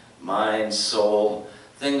 mind, soul,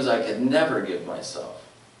 things I could never give myself.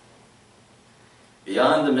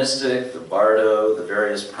 Beyond the mystic, the bardo, the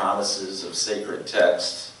various promises of sacred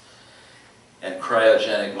texts, and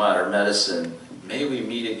cryogenic modern medicine, may we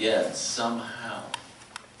meet again somehow.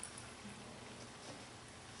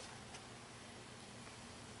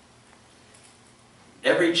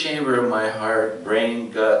 Every chamber of my heart,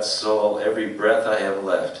 brain, gut, soul, every breath I have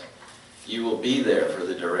left, you will be there for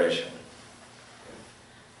the duration.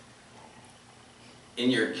 In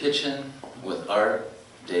your kitchen with Art,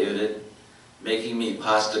 David, making me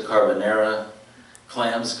pasta carbonara,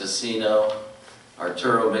 clams casino,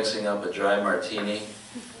 Arturo mixing up a dry martini,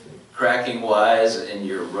 cracking wise in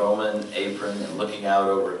your Roman apron and looking out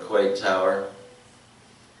over Quake Tower,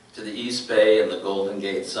 to the East Bay and the Golden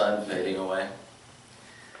Gate sun fading away.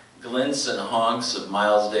 Glints and honks of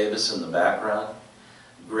Miles Davis in the background,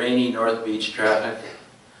 grainy North Beach traffic,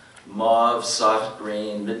 mauve, soft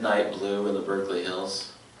green, midnight blue in the Berkeley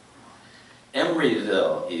Hills.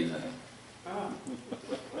 Emeryville, even.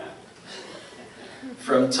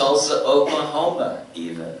 From Tulsa, Oklahoma,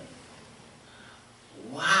 even.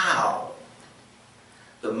 Wow!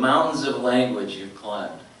 The mountains of language you've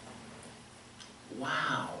climbed.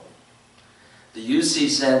 Wow! The UC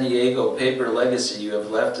San Diego paper legacy you have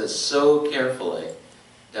left us so carefully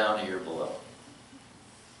down here below.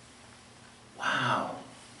 Wow!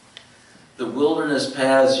 The wilderness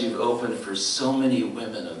paths you've opened for so many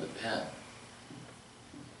women of the pen.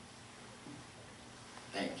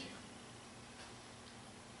 Thank you.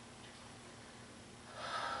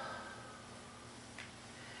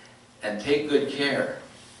 And take good care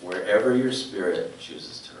wherever your spirit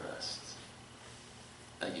chooses to rest.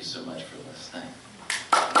 Thank you so much for listening.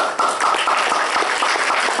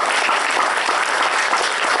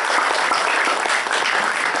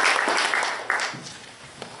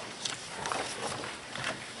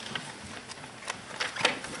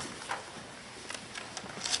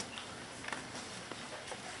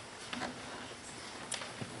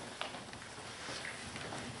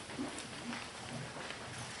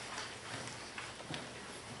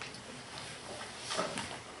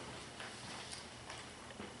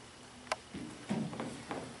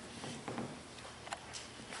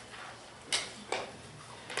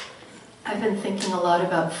 I've been thinking a lot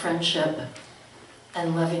about friendship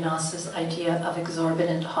and Levinas's idea of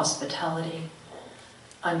exorbitant hospitality,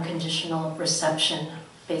 unconditional reception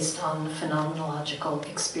based on the phenomenological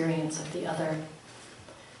experience of the other.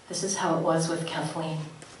 This is how it was with Kathleen.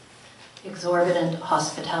 Exorbitant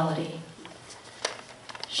hospitality.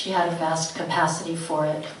 She had a vast capacity for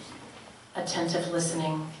it, attentive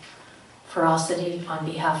listening, ferocity on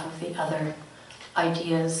behalf of the other,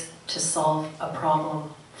 ideas to solve a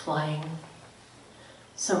problem flying.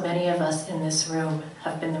 So many of us in this room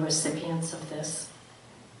have been the recipients of this.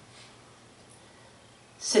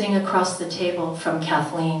 Sitting across the table from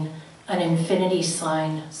Kathleen, an infinity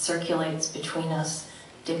sign circulates between us,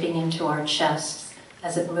 dipping into our chests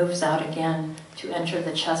as it moves out again to enter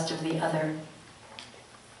the chest of the other.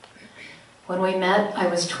 When we met, I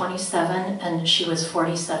was 27 and she was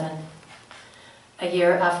 47. A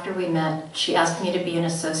year after we met, she asked me to be an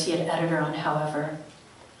associate editor on However.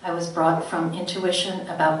 I was brought from intuition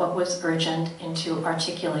about what was urgent into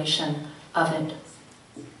articulation of it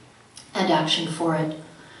and action for it.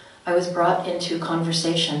 I was brought into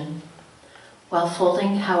conversation. While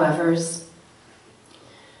folding However's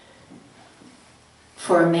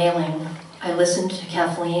for a mailing, I listened to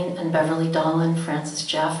Kathleen and Beverly Donlin, Frances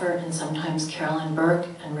Jaffer, and sometimes Carolyn Burke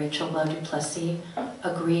and Rachel Blow Duplessis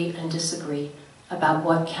agree and disagree about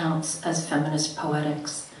what counts as feminist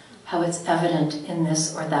poetics, how it's evident in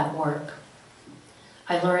this or that work.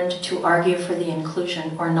 I learned to argue for the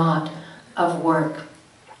inclusion or not of work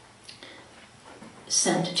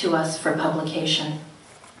sent to us for publication.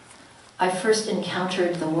 I first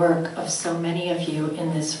encountered the work of so many of you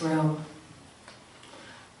in this room.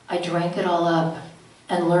 I drank it all up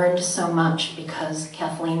and learned so much because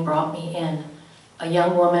Kathleen brought me in, a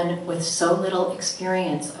young woman with so little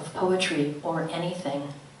experience of poetry or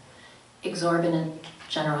anything, exorbitant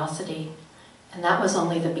generosity, and that was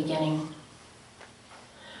only the beginning.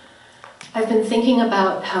 I've been thinking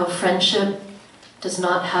about how friendship does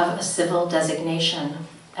not have a civil designation,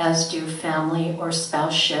 as do family or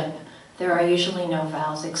spouseship. There are usually no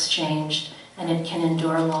vows exchanged, and it can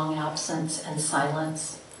endure long absence and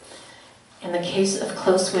silence. In the case of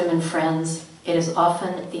close women friends, it is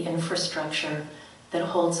often the infrastructure that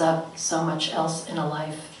holds up so much else in a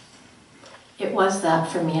life. It was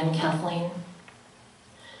that for me and Kathleen.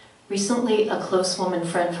 Recently, a close woman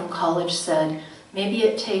friend from college said, maybe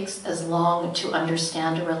it takes as long to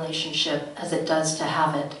understand a relationship as it does to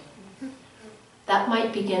have it. That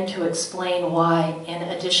might begin to explain why, in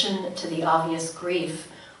addition to the obvious grief,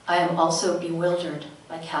 I am also bewildered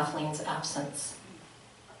by Kathleen's absence.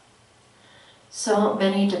 So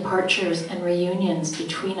many departures and reunions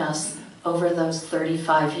between us over those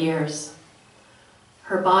 35 years.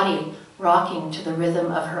 Her body rocking to the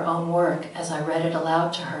rhythm of her own work as I read it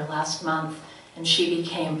aloud to her last month, and she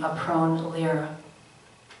became a prone lyre.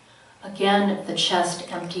 Again, the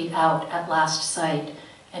chest emptied out at last sight,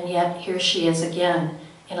 and yet here she is again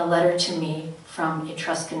in a letter to me from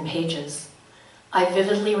Etruscan pages. I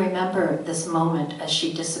vividly remember this moment as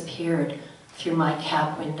she disappeared through my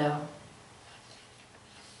cab window.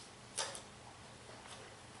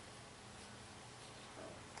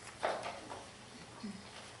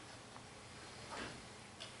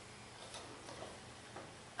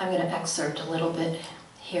 I'm going to excerpt a little bit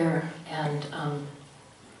here, and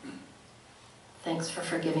thanks for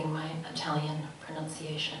forgiving my Italian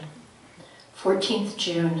pronunciation. 14th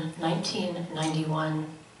June, 1991.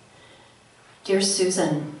 Dear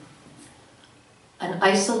Susan, an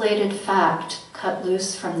isolated fact cut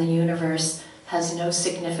loose from the universe has no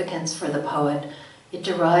significance for the poet. It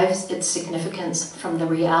derives its significance from the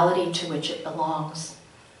reality to which it belongs.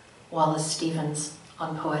 Wallace Stevens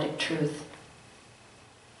on Poetic Truth.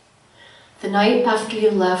 The night after you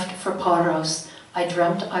left for Paros, I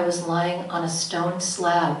dreamt I was lying on a stone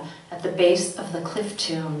slab at the base of the cliff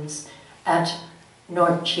tombs at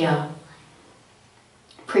Norcia,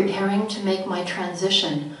 preparing to make my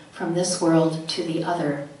transition from this world to the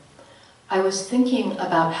other. I was thinking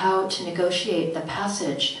about how to negotiate the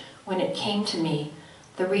passage when it came to me,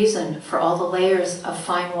 the reason for all the layers of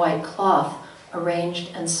fine white cloth arranged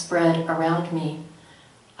and spread around me.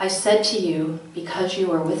 I said to you, because you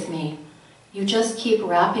were with me, you just keep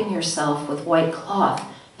wrapping yourself with white cloth,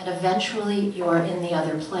 and eventually you are in the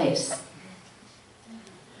other place.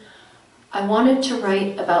 I wanted to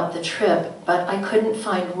write about the trip, but I couldn't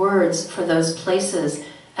find words for those places,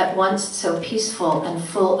 at once so peaceful and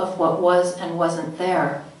full of what was and wasn't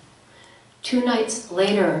there. 2 nights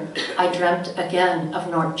later, I dreamt again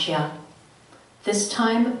of Norcia. This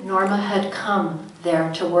time, Norma had come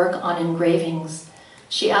there to work on engravings.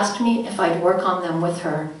 She asked me if I'd work on them with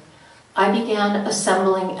her. I began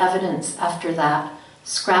assembling evidence after that,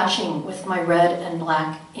 scratching with my red and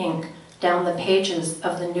black ink down the pages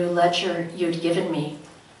of the new ledger you'd given me,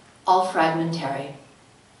 all fragmentary.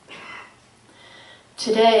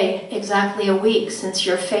 Today, exactly a week since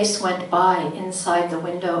your face went by inside the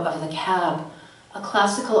window of the cab, a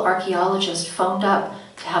classical archaeologist phoned up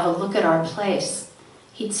to have a look at our place.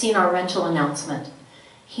 He'd seen our rental announcement.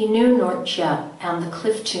 He knew Norcia and the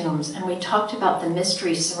cliff tombs, and we talked about the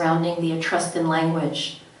mystery surrounding the Etruscan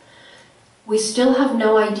language. We still have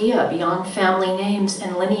no idea beyond family names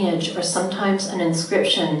and lineage, or sometimes an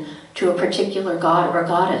inscription to a particular god or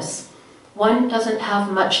goddess. One doesn't have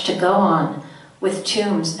much to go on, with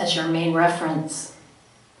tombs as your main reference.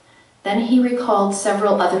 Then he recalled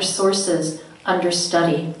several other sources under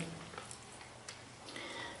study.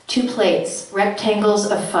 2 plates,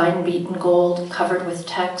 rectangles of fine beaten gold covered with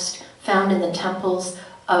text, found in the temples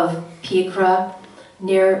of Pigra,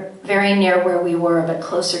 very near where we were, but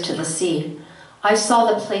closer to the sea. I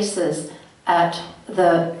saw the places at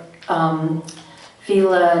the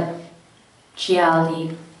Villa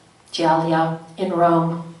Gialia in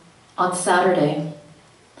Rome on Saturday.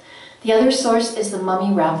 The other source is the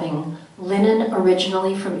mummy wrapping, linen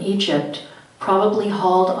originally from Egypt, probably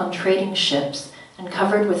hauled on trading ships, and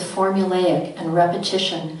covered with formulaic and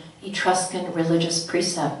repetition Etruscan religious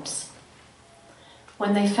precepts.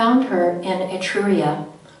 When they found her in Etruria,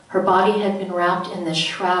 her body had been wrapped in this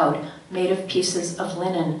shroud made of pieces of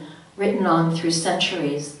linen written on through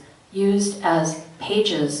centuries, used as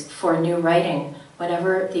pages for new writing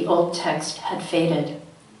whenever the old text had faded.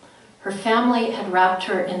 Her family had wrapped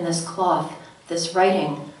her in this cloth, this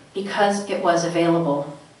writing, because it was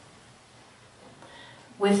available.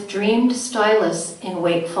 With dreamed stylus in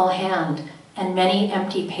wakeful hand and many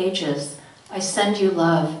empty pages, I send you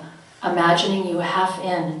love, imagining you half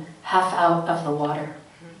in, half out of the water.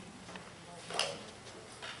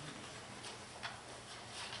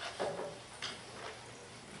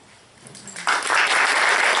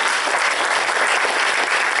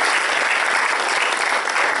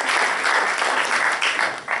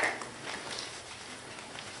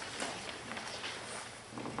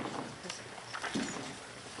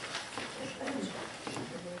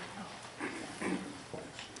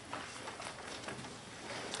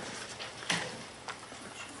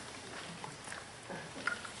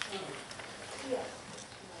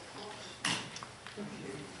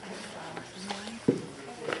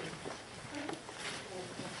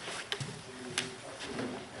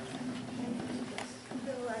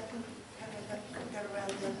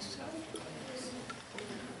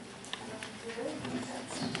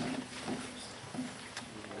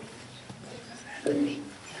 I'm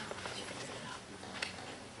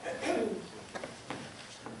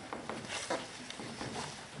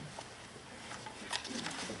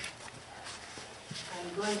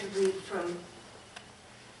going to read from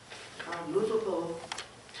our movable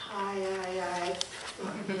tie,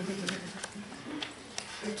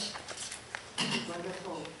 which is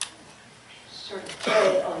wonderful sort of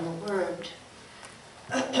play on the word.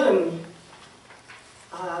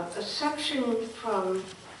 A section from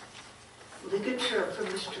ligature from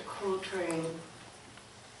Mr. Coltrane.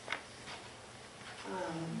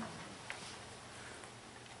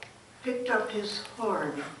 Picked up his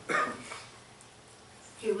horn.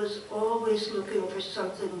 He was always looking for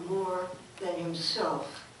something more than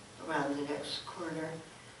himself around the next corner.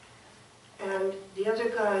 And the other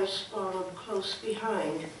guys followed close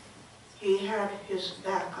behind. He had his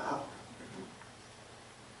back up.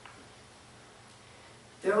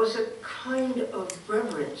 There was a kind of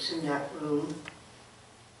reverence in that room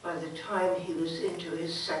by the time he was into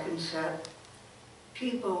his second set.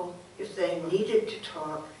 People, if they needed to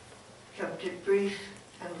talk, kept it brief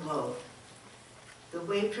and low. The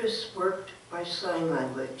waitress worked by sign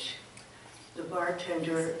language. The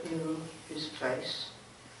bartender knew his place.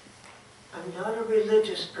 I'm not a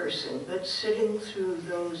religious person, but sitting through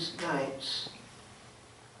those nights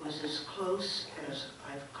was as close as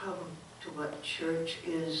I've come to what church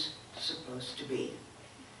is supposed to be.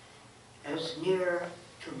 As near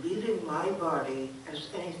to leaving my body as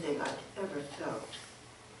anything I'd ever felt.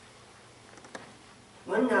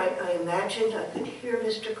 One night I imagined I could hear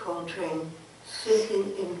Mr. Coltrane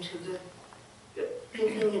sinking into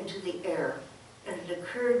the air, and it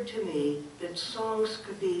occurred to me that songs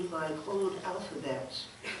could be like old alphabets,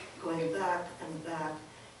 going back,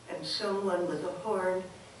 and someone with a horn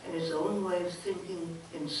and his own way of thinking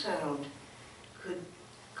in sound could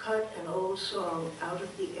cut an old song out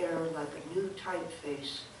of the air like a new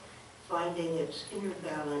typeface, finding its inner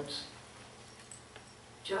balance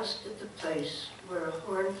just at the place where a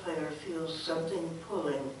horn player feels something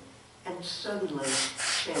pulling and suddenly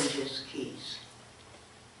changes keys.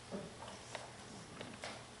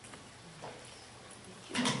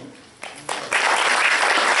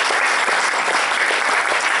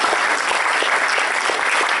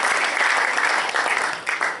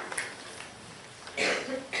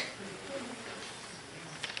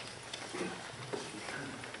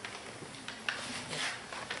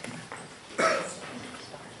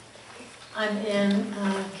 I'm Ann,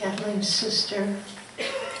 Kathleen's sister.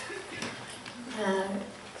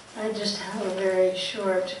 I just have a very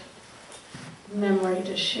short memory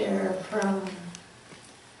to share from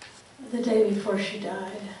the day before she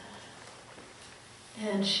died.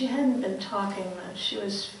 And she hadn't been talking much. She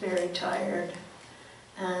was very tired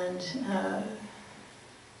and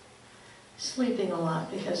sleeping a lot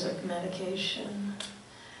because of medication.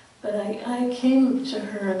 But I came to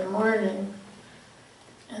her in the morning,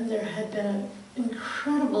 and there had been an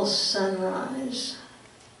incredible sunrise.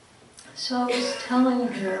 So I was telling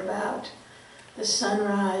her about the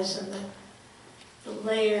sunrise and the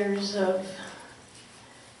layers of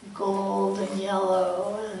gold and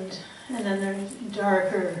yellow, and then the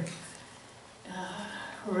darker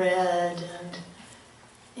red, and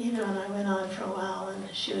and I went on for a while, and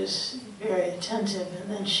she was very attentive, and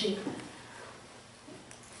then she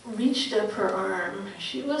reached up her arm.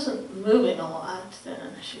 She wasn't moving a lot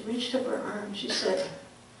then. She reached up her arm. She said,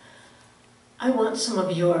 "I want some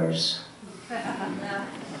of yours."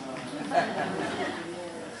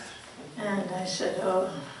 And I said, "Oh,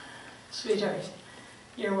 sweetheart,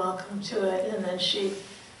 you're welcome to it." And then she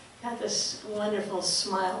had this wonderful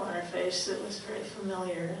smile on her face that was very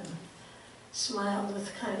familiar, and smiled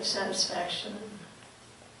with kind of satisfaction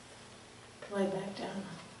and lay back down.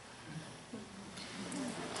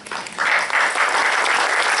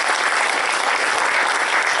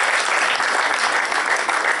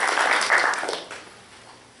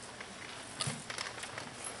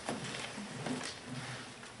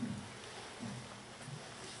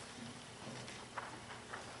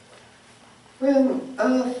 When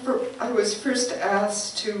I was first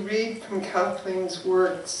asked to read from Kathleen's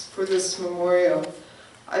works for this memorial,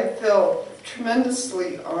 I felt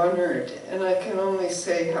tremendously honored, and I can only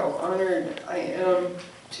say how honored I am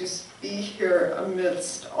to be here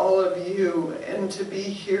amidst all of you and to be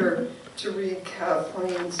here to read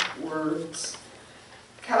Kathleen's words.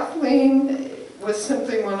 Kathleen was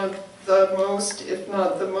simply one of the most, if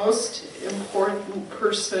not the most important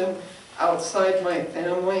person outside my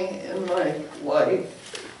family and my life.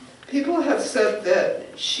 People have said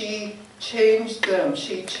that she changed them,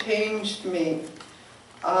 she changed me.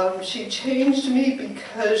 She changed me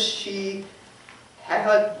because she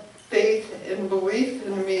had faith and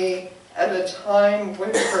at a time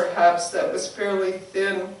when perhaps that was fairly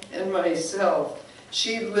thin in myself.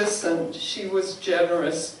 She listened, she was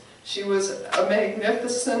generous, she was a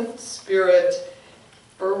magnificent spirit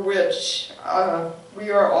for which we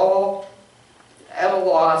are all at a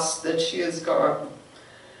loss that she is gone.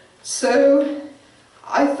 So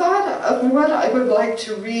I thought of what I would like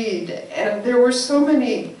to read, and there were so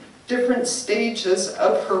many different stages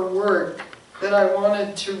of her work that I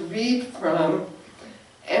wanted to read from,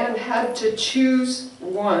 and had to choose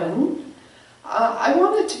one. I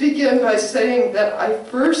wanted to begin by saying that I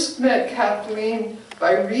first met Kathleen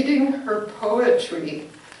by reading her poetry.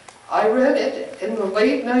 I read it in the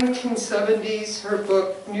late 1970s, her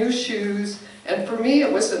book, New Shoes, and for me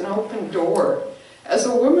it was an open door. As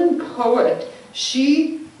a woman poet,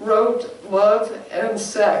 she wrote love and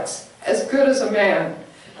sex as good as a man.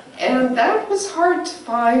 And that was hard to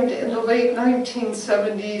find in the late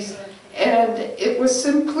 1970s, and it was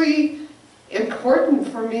simply important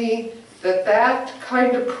for me that that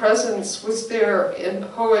kind of presence was there in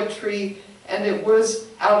poetry, and it was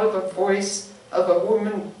out of a voice of a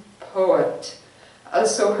woman poet.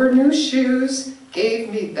 So her New Shoes gave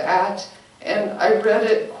me that, and I read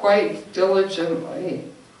it quite diligently.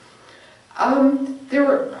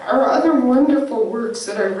 There are other wonderful works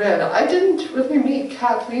that I read. I didn't really meet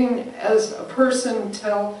Kathleen as a person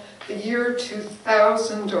until the year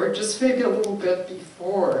 2000, or just maybe a little bit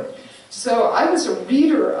before. So I was a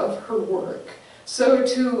reader of her work. So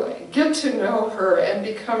to get to know her and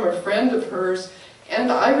become a friend of hers,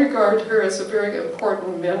 and I regard her as a very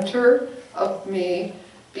important mentor of me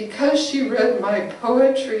because she read my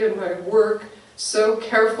poetry and my work so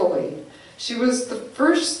carefully. She was the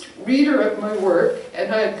first reader of my work,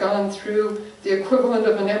 and I had gone through the equivalent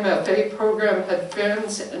of an MFA program, had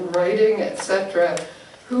friends in writing, etc.,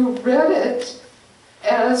 who read it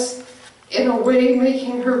as, in a way,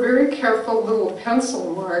 making her very careful little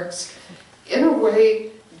pencil marks, in a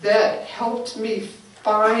way that helped me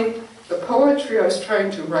find the poetry I was trying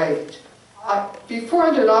to write. Before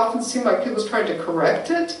it often seemed like people was trying to correct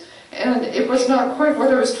it, and it was not quite what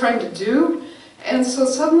I was trying to do. And so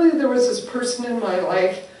suddenly there was this person in my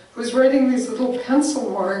life who was writing these little pencil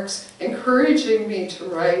marks, encouraging me to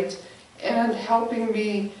write and helping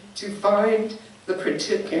me to find the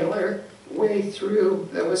particular way through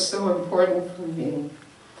that was so important for me.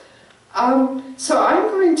 So I'm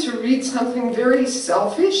going to read something very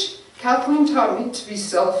selfish. Kathleen taught me to be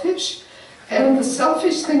selfish, and the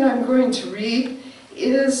selfish thing I'm going to read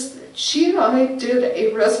is she and I did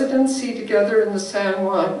a residency together in the San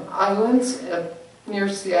Juan Islands near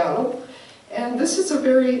Seattle, and this is a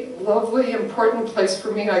very lovely, important place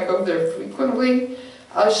for me. I go there frequently.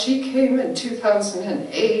 She came in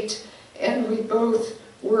 2008, and we both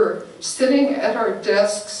were sitting at our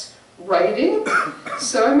desks writing.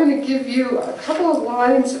 So I'm going to give you a couple of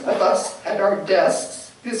lines of us at our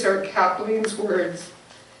desks. These are Kathleen's words.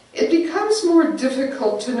 It becomes more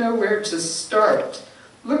difficult to know where to start.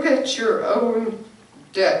 Look at your own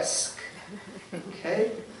desk.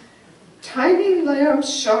 Okay? Tiny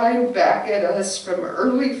lamps shine back at us from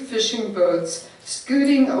early fishing boats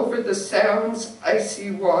scooting over the Sound's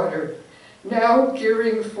icy water. Now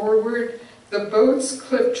gearing forward, the boats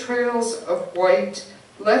clip trails of white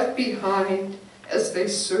left behind as they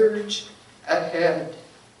surge ahead.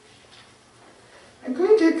 I'm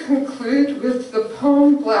going to conclude with the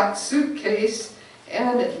poem Black Suitcase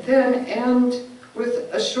and then end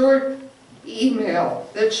with a short email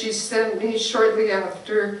that she sent me shortly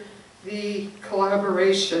after the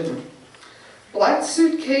collaboration. Black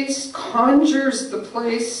Suitcase conjures the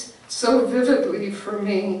place so vividly for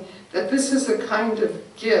me that this is a kind of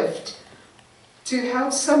gift. To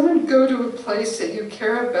have someone go to a place that you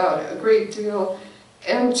care about a great deal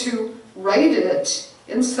and to write it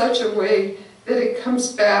in such a way that it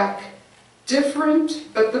comes back different,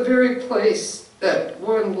 but the very place that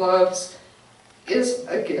one loves is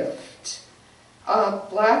a gift.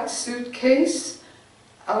 Black Suitcase,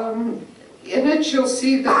 in it you'll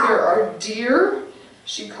see that there are deer.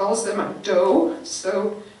 She calls them a doe,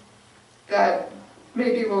 so that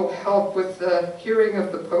maybe will help with the hearing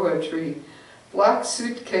of the poetry. Black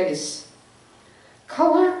Suitcase.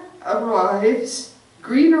 Color arrives,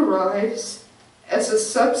 green arrives, as a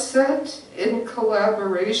subset in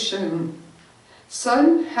collaboration.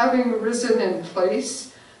 Sun having risen in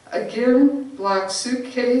place, again black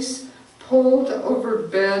suitcase pulled over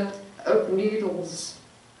bed of needles.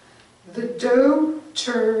 The doe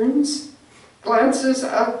turns, glances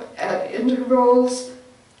up at intervals,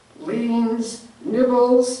 leans,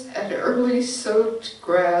 nibbles at early soaked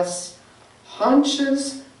grass,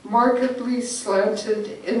 haunches markedly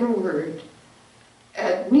slanted inward.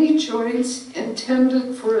 At knee joints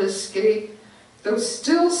intended for escape, though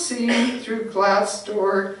still seen through glass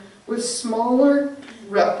door, with smaller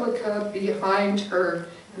replica behind her,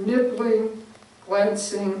 nibbling,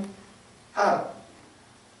 glancing up.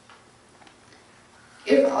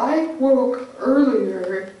 If I woke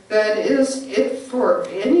earlier, that is, if for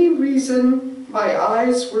any reason my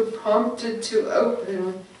eyes were prompted to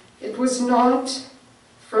open, it was not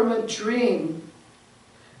from a dream,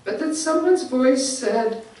 but that someone's voice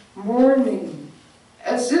said, "Morning,"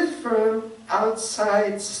 as if from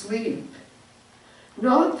outside sleep.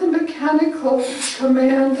 Not the mechanical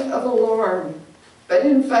command of alarm, but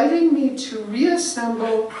inviting me to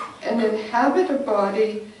reassemble and inhabit a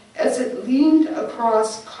body as it leaned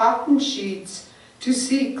across cotton sheets to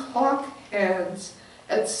see clock hands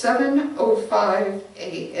at 7:05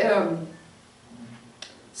 a.m.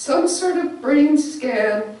 Some sort of brain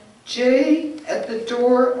scan, J at the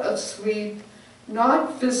door of sleep,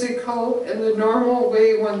 not physical in the normal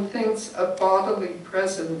way one thinks of bodily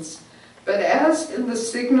presence, but as in the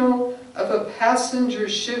signal of a passenger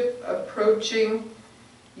ship approaching,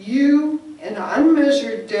 you in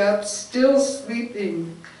unmeasured depth still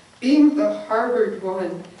sleeping, being the harbored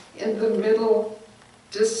one in the middle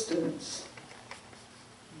distance.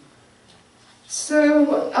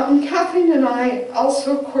 So Kathleen and I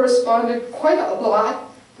also corresponded quite a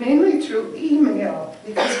lot, mainly through email,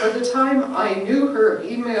 because by the time I knew her,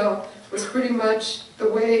 email was pretty much the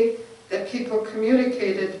way that people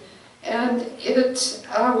communicated. And it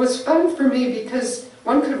was fun for me because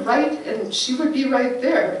one could write and she would be right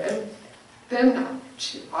there, and then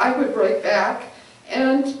I would write back.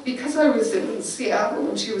 And because I was in Seattle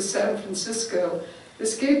and she was San Francisco,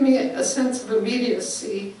 this gave me a sense of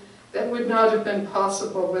immediacy that would not have been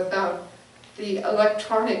possible without the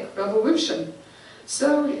electronic revolution.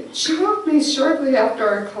 So she wrote me shortly after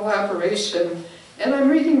our collaboration, and I'm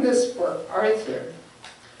reading this book, Arthur.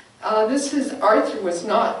 Arthur was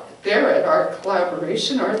not there at our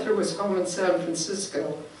collaboration. Arthur was home in San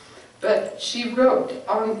Francisco. But she wrote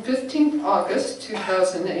on 15th August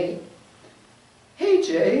 2008, "Hey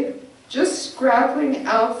Jay, just scrabbling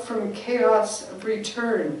out from chaos of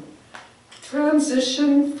return.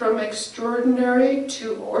 Transition from extraordinary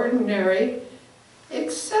to ordinary,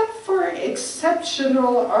 except for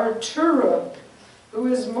exceptional Arturo, who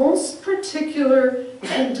is most particular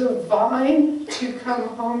and divine to come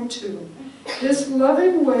home to. His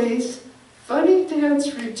loving ways, funny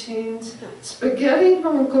dance routines, spaghetti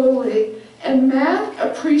Mongoli, and mad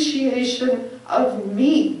appreciation of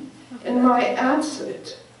me in my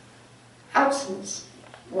absence.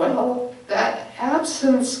 Well, that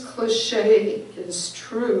absence cliche is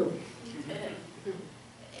true.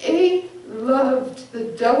 A loved the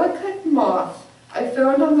delicate moth I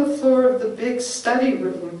found on the floor of the big study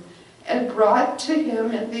room and brought to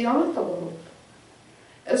him in the envelope,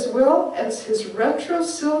 as well as his retro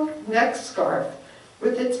silk neck scarf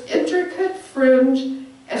with its intricate fringe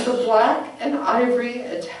and the black and ivory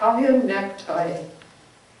Italian necktie.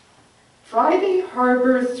 Friday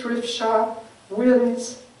Harbor Thrift Shop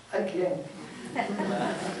wins again."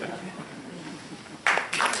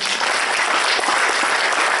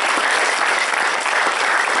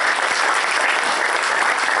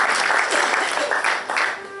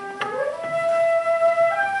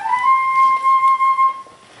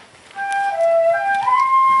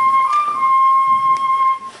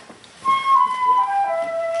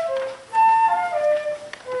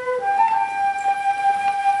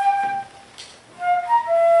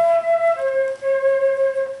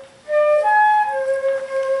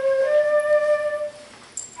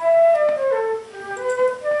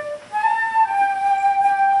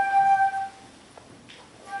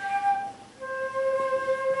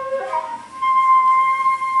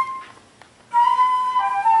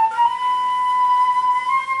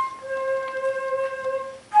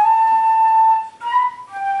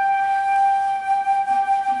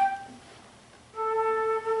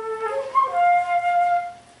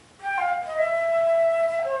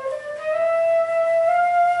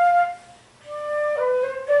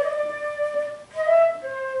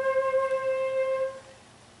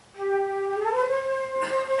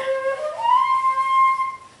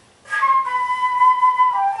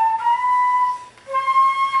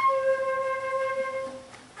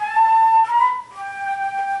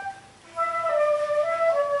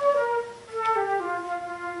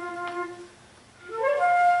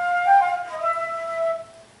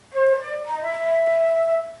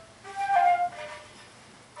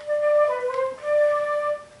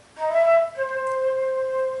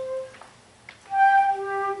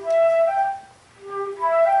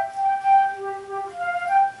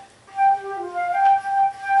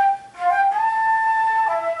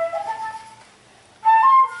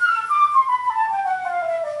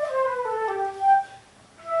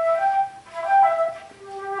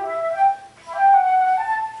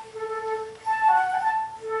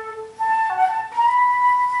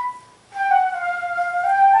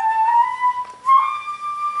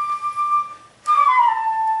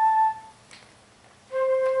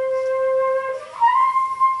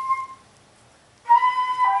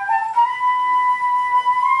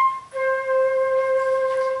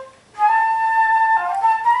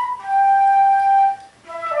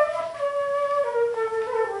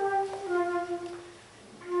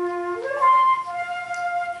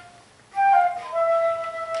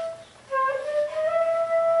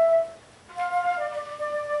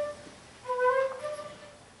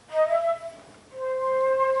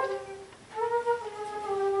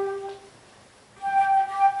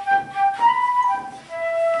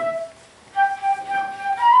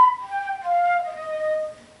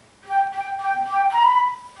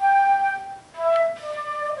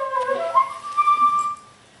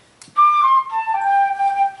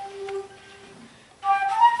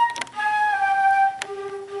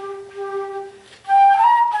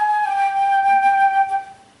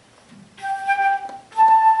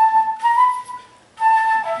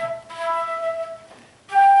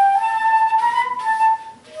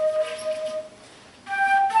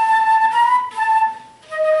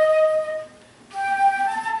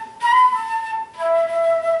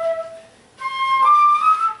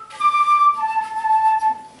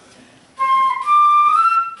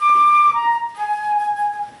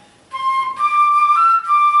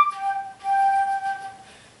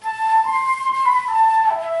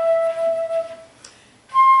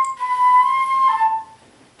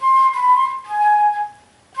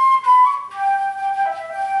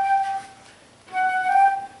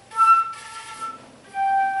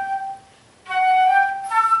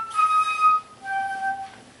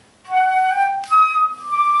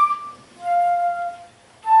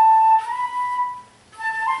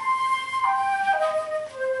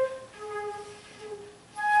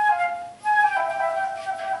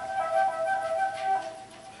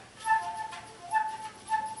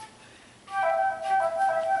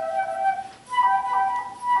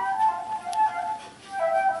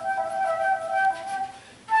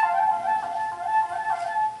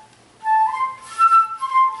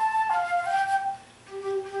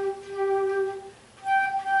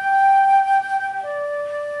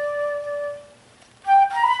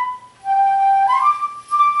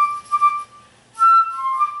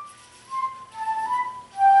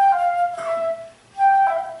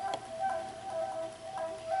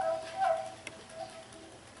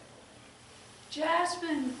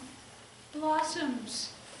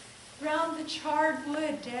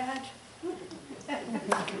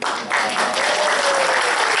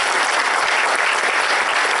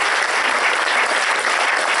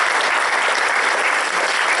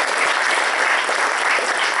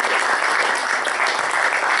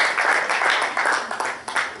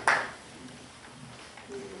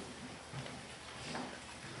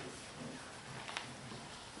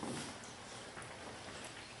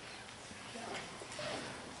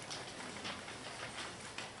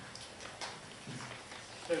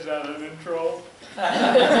 Is that an intro?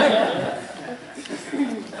 I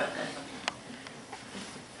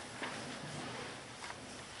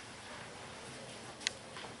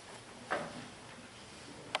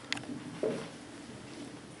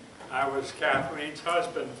was Kathleen's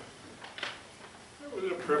husband. It was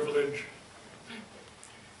a privilege.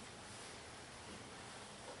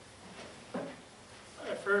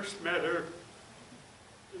 I first met her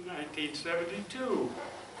in 1972.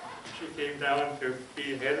 She came down to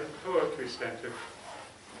be head of the Poetry Center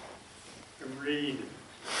and read.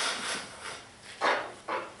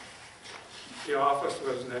 The office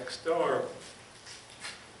was next door,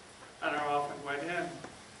 and I often went in.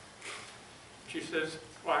 She says,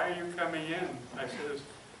 "Why are you coming in?" I says,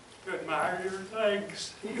 "To admire your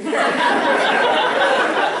legs."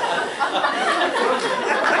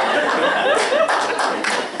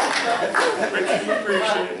 Which she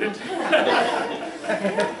appreciated.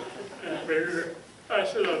 I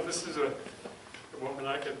said, "Oh, this is a woman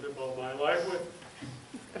I could live all my life with,"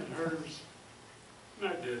 and hers. And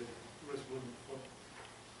I did. It was wonderful.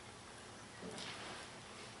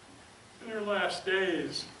 In her last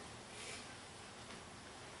days,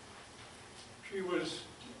 she was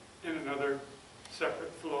in another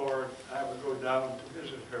separate floor. I would go down to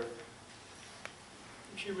visit her.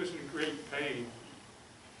 And she was in great pain.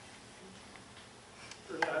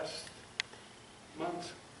 Her last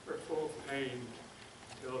months were full of pain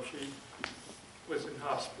until she was in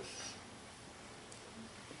hospice.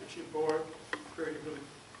 And she bore it bravely.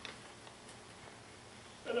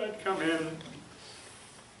 And I'd come in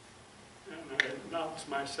and I'd announce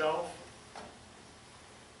myself,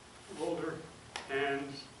 hold her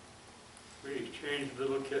hands, we exchanged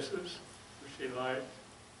little kisses, which she liked.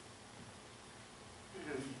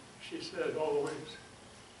 And she said always,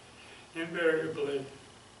 invariably,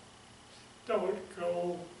 "Don't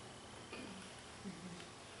go."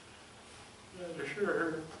 I'd assure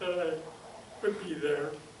her that I would be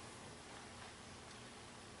there.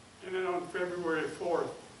 And then on February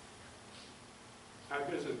 4th, our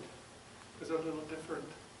visit was a little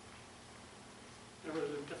different. There was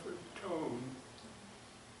a different tone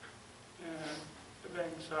and of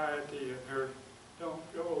anxiety in her,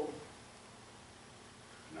 "Don't go."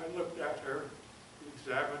 And I looked at her,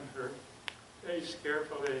 examined her face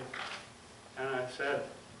carefully, and I said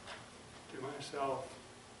to myself,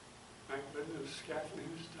 "My goodness,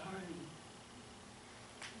 Kathleen is dying."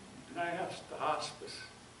 And I asked the hospice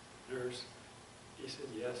nurse, he said,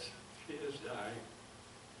 "Yes, she is dying."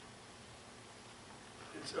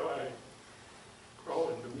 And so I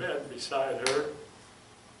crawled into bed beside her,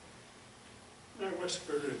 and I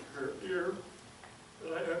whispered in her ear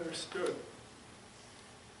that I understood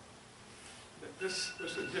that this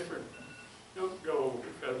was a different "don't go,"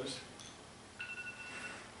 because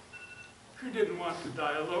she didn't want to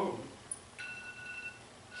die alone.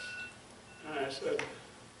 And I said,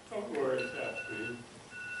 "Don't worry, Kathleen.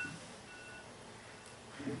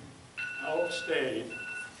 I'll stay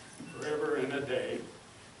forever and a day."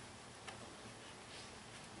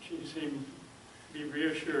 She seemed to be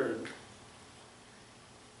reassured.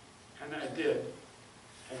 And I did.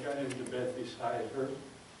 I got into bed beside her.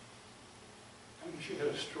 And she had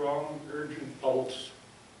a strong, urgent pulse.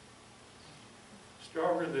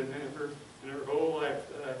 Stronger than ever in her whole life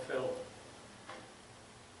that I felt.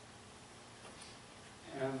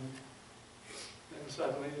 And then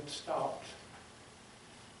suddenly it stopped.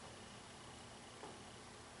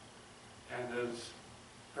 And as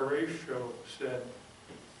Horatio said,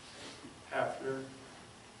 after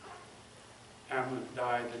Hamlet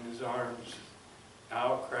died in his arms,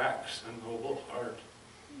 "Now cracks a noble heart.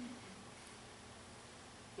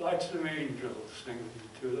 Like some angels singing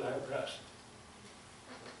to thy breast."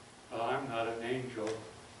 Well, I'm not an angel.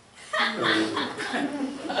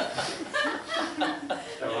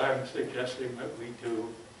 So I'm suggesting what we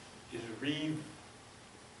do is read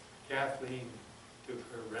Kathleen to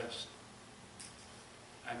her rest.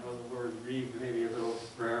 I know the word read may be a little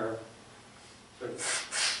rare, but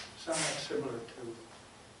somewhat similar to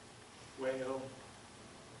wail.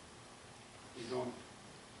 We don't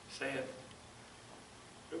say it,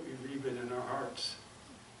 but we read it in our hearts.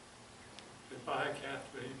 Goodbye,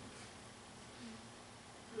 Kathleen.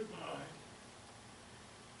 Goodbye.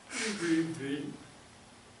 We breathe thee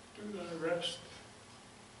to thy rest.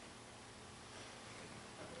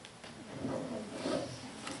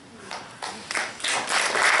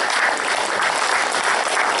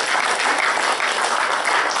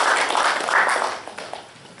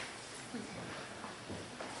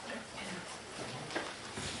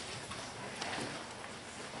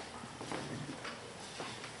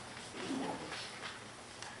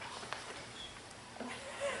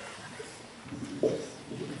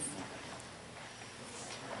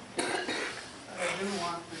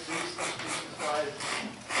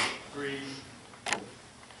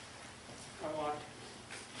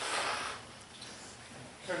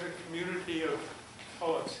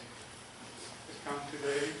 poets has come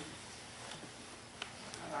today,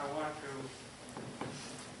 and I want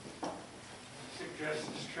to suggest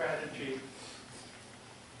a strategy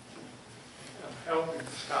of helping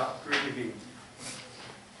to stop grieving.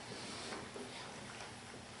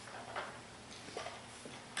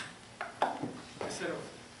 Instead of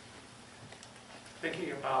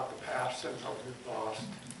thinking about the past and what we've lost,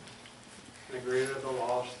 the greater the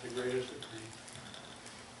loss, the greater the grief.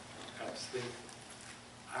 That's the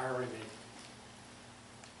irony of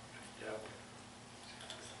death.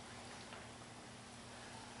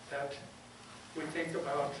 That we think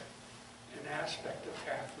about an aspect of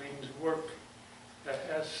Kathleen's work that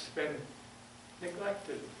has been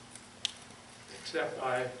neglected, except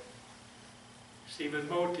by Stephen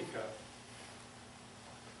Motica.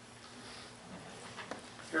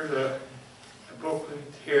 Here's a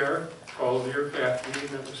booklet here called Dear Kathleen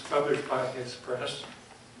that was published by his press,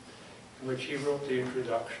 in which he wrote the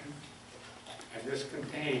introduction. And this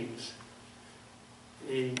contains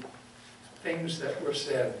the things that were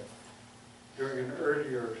said during an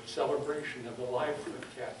earlier celebration of the life of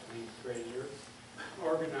Kathleen Fraser,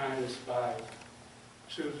 organized by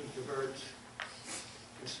Susan DeBertz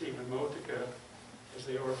and Stephen Motica as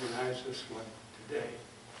they organized this one today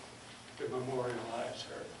to memorialize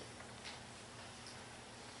her.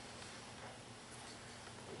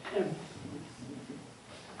 And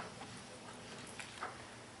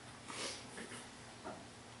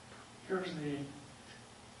here's the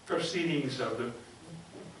proceedings of the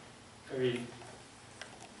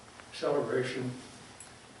celebration.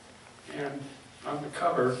 And on the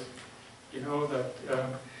cover, you know that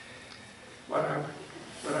what I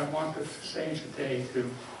want to say today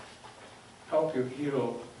to help you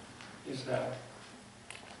heal is that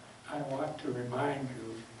I want to remind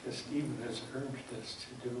you, as Stephen has urged us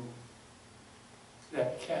to do,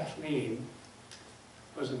 that Kathleen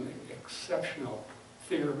was an exceptional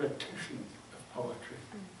theoretician of poetry.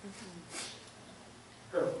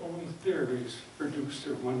 Her own theories produced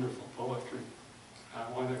her wonderful poetry.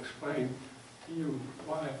 I want to explain to you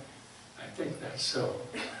why I think that's so.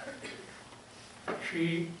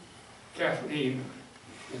 Kathleen,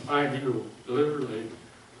 in my view, literally,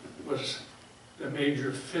 was the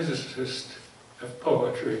major physicist of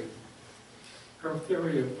poetry. Her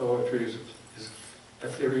theory of poetry is a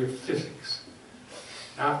theory of physics,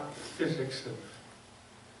 not physics of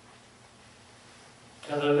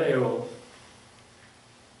Galileo,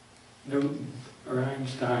 Newton, or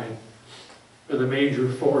Einstein, where the major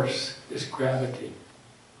force is gravity.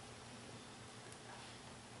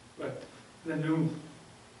 But the new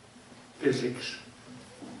physics,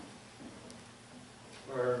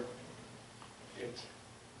 where it's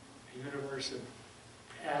a universe of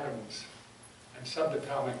atoms and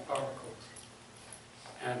subatomic particles,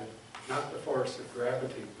 and not the force of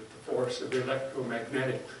gravity, but the force of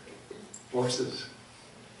electromagnetic forces,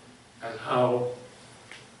 and how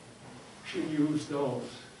she used those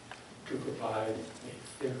to provide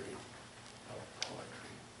a theory of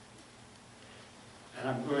poetry. And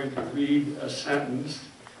I'm going to read a sentence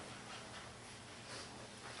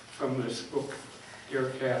from this book,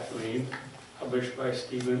 Dear Kathleen, published by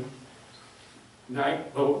Stephen,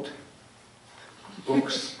 Night Boat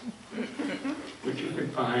Books, which you can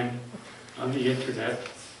find on the internet.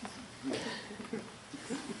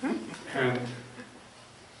 And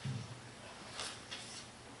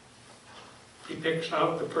he picks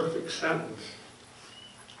out the perfect sentence.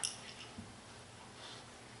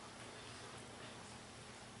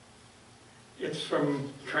 It's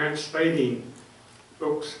from translating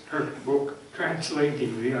her book,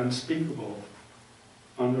 Translating the Unspeakable.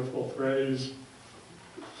 Wonderful phrase.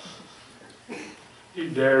 He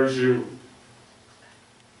dares you.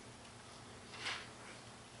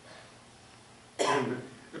 And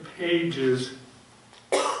the pages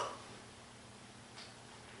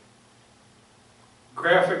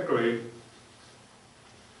graphically,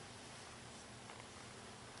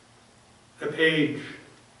 the page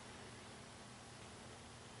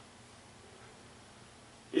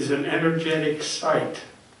is an energetic site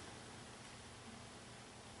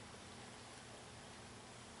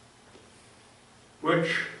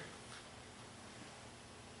which,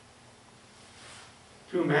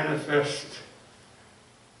 to manifest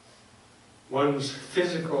one's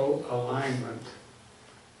physical alignment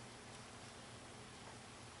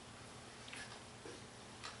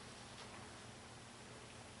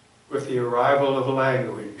with the arrival of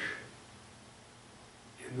language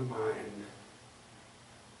in the mind.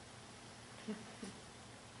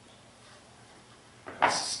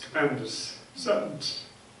 That's a tremendous sentence.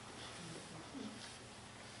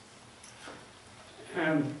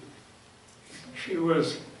 And she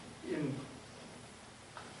was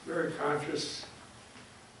very conscious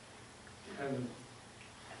and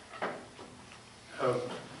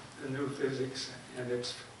of the new physics and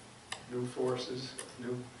its new forces,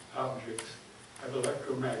 new objects, of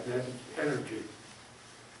electromagnetic energy.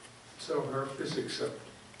 So her physics of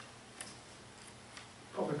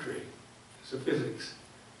poetry is a physics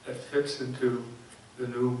that fits into the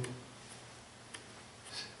new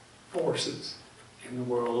forces in the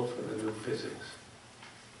world for the new physics.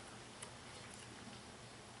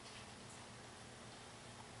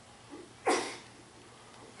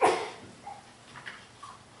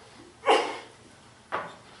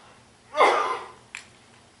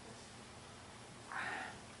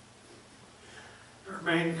 Her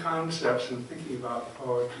main concepts in thinking about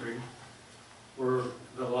poetry were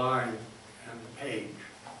the line and the page,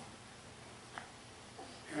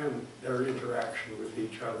 and their interaction with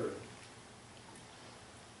each other.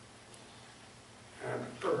 And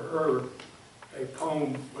for her, a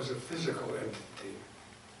poem was a physical entity.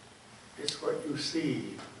 It's what you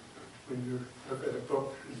see when you look at a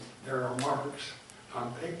book and there are marks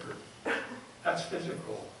on paper. That's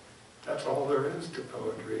physical. That's all there is to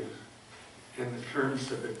poetry in the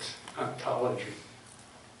terms of its ontology.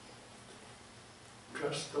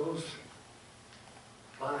 Just those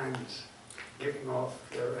lines giving off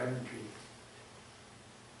their energy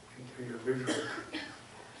into your visual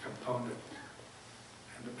component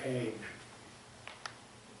and the page.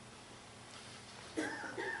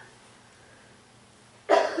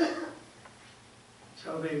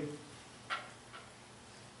 So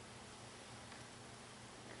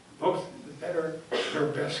her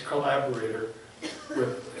best collaborator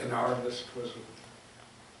with an artist was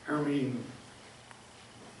Hermine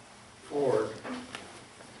Ford.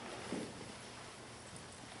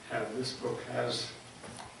 And this book has,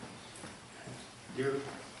 dear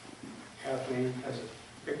Kathleen has a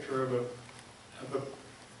picture of a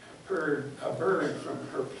bird from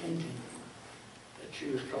her painting that she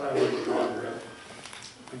was collaborating on with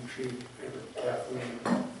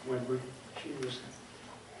when she was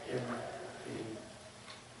in the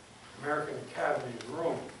American Academy in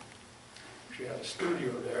Rome. She had a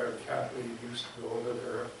studio there, and Kathleen used to go over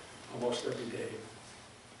there almost every day,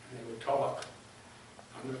 and they would talk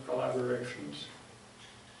on their collaborations.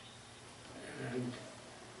 And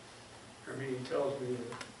Hermine tells me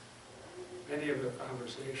that many of the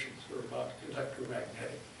conversations were about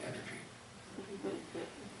electromagnetic energy.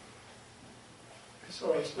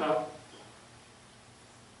 So it's not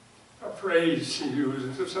a phrase she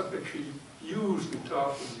uses, it's something she used in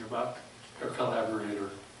talking about her collaborator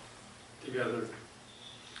together.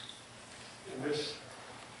 And this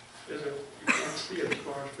is you can't see it of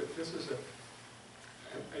course, but this is a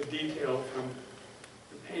detail from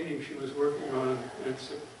the painting she was working on. And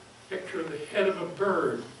it's a picture of the head of a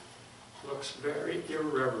bird. Looks very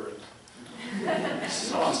irreverent,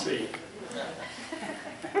 saucy.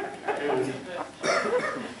 And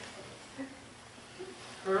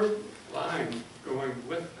her line going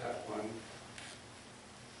with that one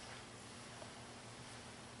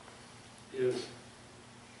is,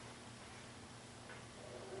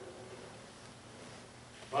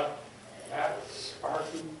 but that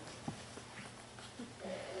Spartan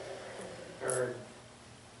bird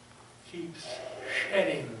keeps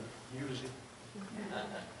shedding music.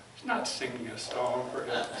 She's not singing a song for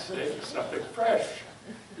heaven's sake, something fresh.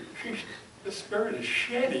 The spirit is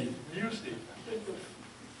shedding music. And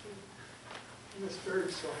the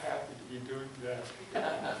spirit's so happy to be doing that.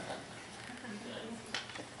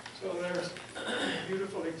 So there's a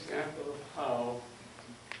beautiful example of how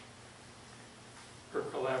her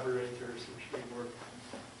collaborators and she worked.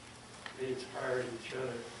 They inspired each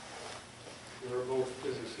other. They were both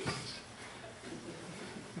physicists.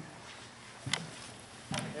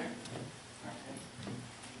 Okay.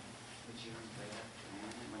 Would you invite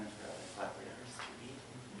one of her other collaborators to read?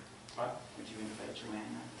 What? Would you invite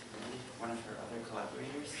Joanna to read one of her other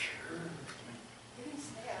collaborators? Sure. You can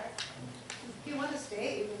stay. If you want to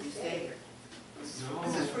stay, you can stay. No.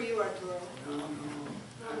 This is for you, Arturo. No.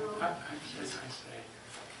 I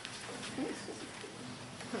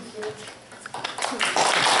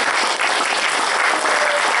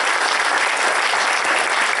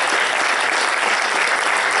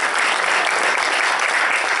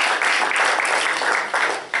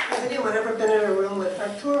Has anyone ever been in a room with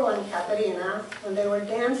Arturo and Caterina when they were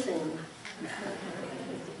dancing?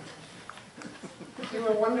 You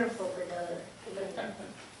were wonderful together.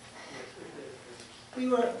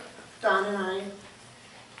 Don and I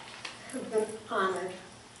have been honored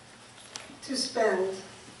to spend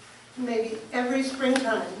maybe every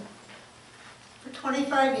springtime for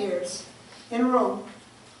 25 years in Rome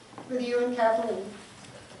with you and Kathleen,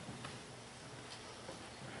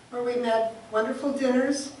 where we met wonderful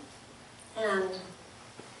dinners and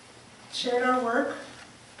shared our work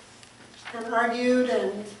and argued,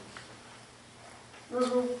 and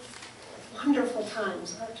those were wonderful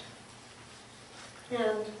times, Art.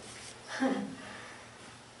 And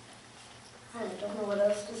I don't know what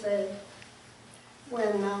else to say.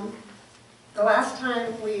 When the last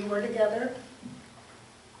time we were together,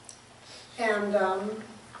 and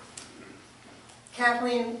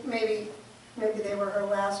Kathleen, maybe they were her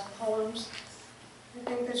last poems, I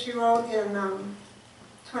think that she wrote in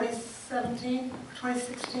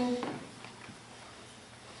 2016.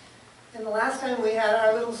 And the last time we had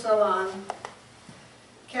our little salon,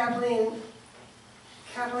 Kathleen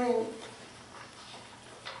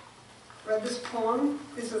read this poem.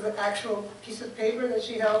 This is an actual piece of paper that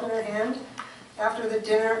she held in her hand. After the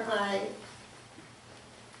dinner, I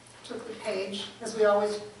took the page, as we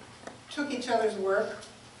always took each other's work.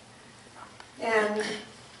 And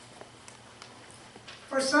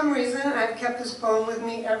for some reason, I've kept this poem with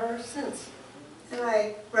me ever since. And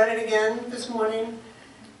I read it again this morning,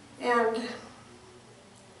 and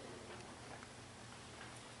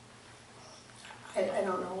I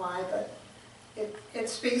don't know why, but it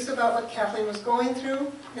speaks about what Kathleen was going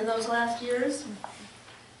through in those last years.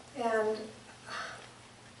 And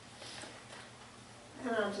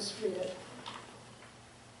I'll just read it.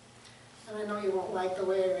 And I know you won't like the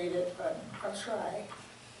way I read it, but I'll try.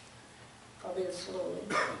 I'll read it slowly.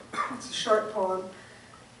 It's a short poem.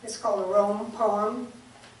 It's called a Rome poem.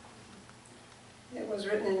 It was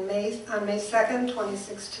written on May 2nd,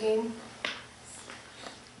 2016.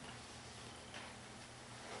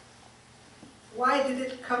 Why did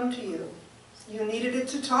it come to you? You needed it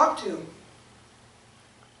to talk to.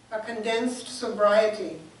 A condensed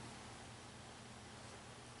sobriety.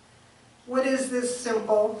 What is this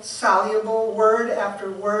simple, soluble word after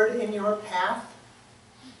word in your path?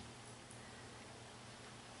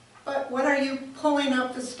 But what are you pulling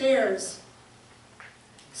up the stairs?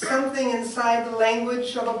 Something inside the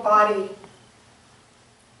language of a body.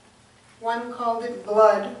 One called it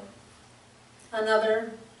blood,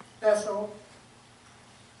 another vessel.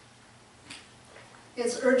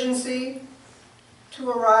 Its urgency to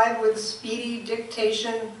arrive with speedy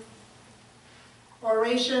dictation,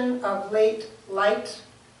 oration of late light.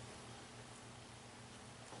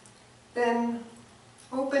 Then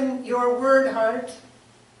open your word, heart.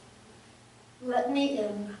 Let me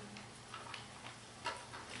in.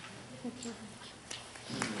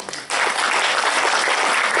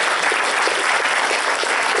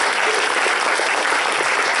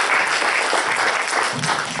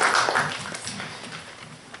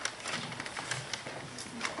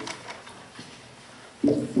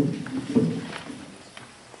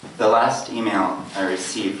 The last email I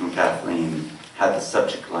received from Kathleen had the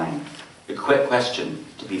subject line, "A quick question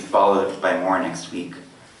to be followed by more next week."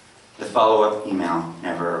 The follow-up email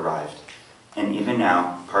never arrived, and even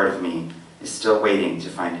now, part of me is still waiting to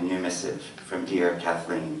find a new missive from dear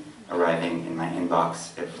Kathleen arriving in my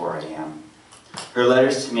inbox at 4 a.m. Her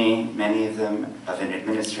letters to me, many of them of an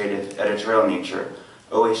administrative, editorial nature,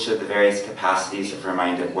 always showed the various capacities of her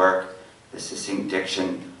mind at work, the succinct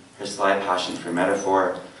diction, her sly passion for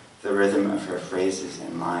metaphor, the rhythm of her phrases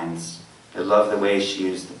and lines. I love the way she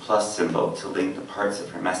used the plus symbol to link the parts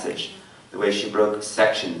of her message, the way she broke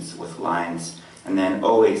sections with lines, and then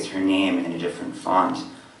always her name in a different font,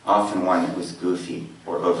 often one that was goofy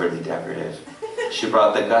or overly decorative. She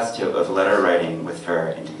brought the gusto of letter writing with her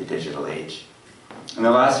into the digital age. In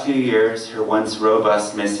the last few years, her once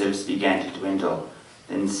robust missives began to dwindle,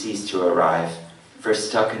 then ceased to arrive, first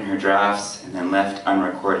stuck in her drafts and then left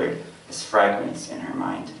unrecorded as fragments in her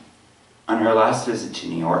mind. On her last visit to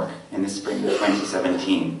New York, in the spring of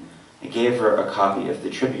 2017, I gave her a copy of the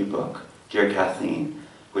tribute book, Dear Kathleen,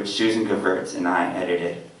 which Susan Gevertz and I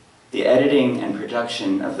edited. The editing and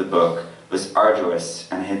production of the book was arduous,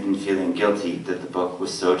 and I had been feeling guilty that the book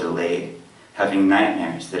was so delayed, having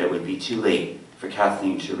nightmares that it would be too late for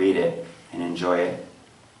Kathleen to read it and enjoy it.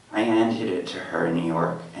 I handed it to her in New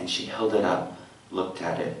York, and she held it up, looked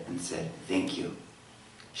at it, and said, "Thank you."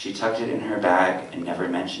 She tucked it in her bag and never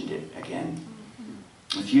mentioned it again.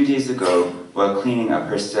 A few days ago, while cleaning up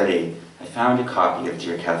her study, I found a copy of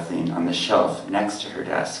Dear Kathleen on the shelf next to her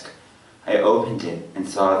desk. I opened it and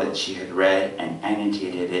saw that she had read and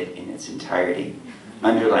annotated it in its entirety,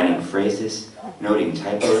 underlining phrases, noting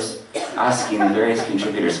typos, asking the various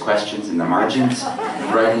contributors questions in the margins,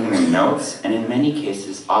 writing them notes, and in many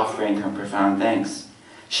cases offering her profound thanks.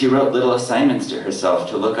 She wrote little assignments to herself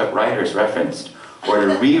to look up writers referenced or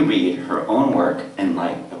to reread her own work in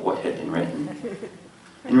light of of what had been written.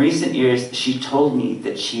 In recent years, she told me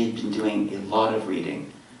that she had been doing a lot of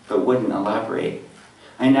reading, but wouldn't elaborate.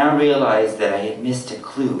 I now realize that I had missed a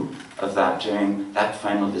clue of that during that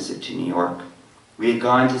final visit to New York. We had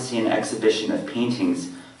gone to see an exhibition of paintings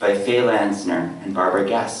by Faye Lansner and Barbara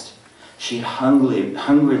Guest. She had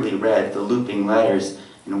hungrily read the looping letters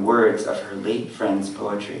and words of her late friend's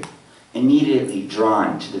poetry, immediately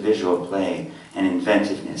drawn to the visual play and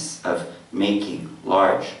inventiveness of making,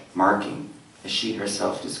 large, marking, as she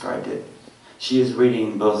herself described it. She is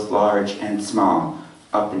reading both large and small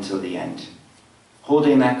up until the end.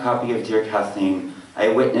 Holding that copy of Dear Kathleen, I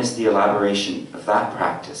witnessed the elaboration of that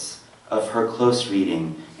practice, of her close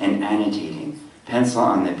reading and annotating, pencil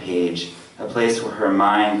on the page, a place where her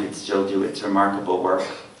mind could still do its remarkable work.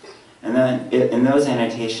 And then in those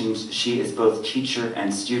annotations, she is both teacher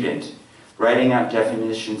and student, writing out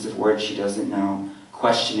definitions of words she doesn't know,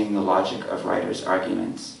 questioning the logic of writers'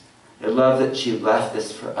 arguments. I love that she left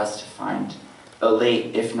this for us to find, a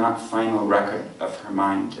late, if not final, record of her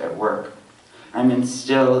mind at work. I'm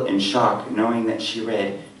still in shock knowing that she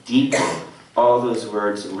read deeply all those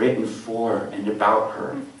words written for and about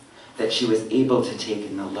her, that she was able to take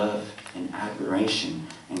in the love and admiration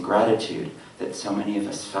and gratitude that so many of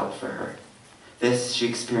us felt for her. This she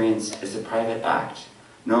experienced as a private act,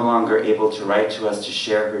 no longer able to write to us to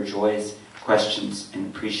share her joys, questions,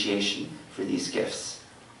 and appreciation for these gifts.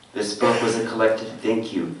 This book was a collective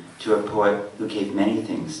thank you to a poet who gave many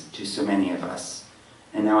things to so many of us.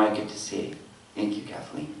 And now I get to say, thank you,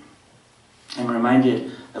 Kathleen. I'm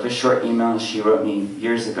reminded of a short email she wrote me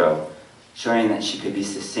years ago, showing that she could be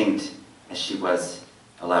succinct as she was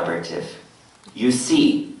elaborative. You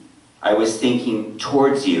see, I was thinking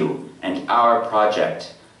towards you and our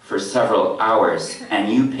project for several hours,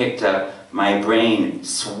 and you picked up my brain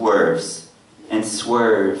swerves. And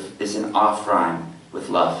swerve is an off-rhyme with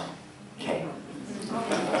love. Okay.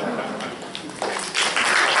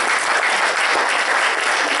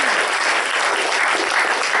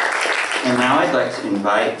 And now I'd like to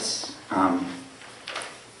invite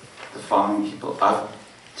the following people up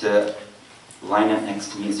to line up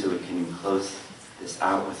next to me so we can close this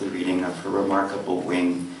out with a reading of her remarkable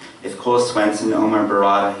wing. If Cole Swenson, Omar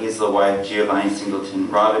Barada, Hazel White, Giovanni Singleton,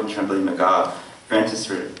 Robin Tremblay McGaw, Francis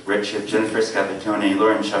Richard, Jennifer Scapitone,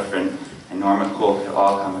 Lauren Shuffrin, and Norma Cole could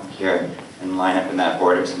all come up here and line up in that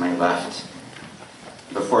order to my left.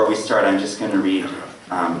 Before we start, I'm just going to read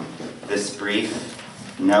this brief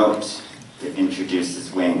note that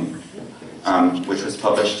introduces Wing, which was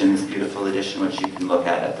published in this beautiful edition, which you can look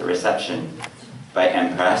at the reception, by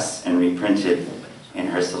M Press and reprinted in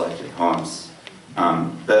her selected poems.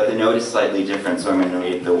 The note is slightly different, so I'm going to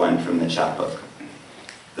read the one from the chapbook.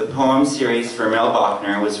 The poem series for Mel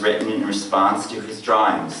Bachner was written in response to his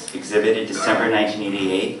drawings, exhibited December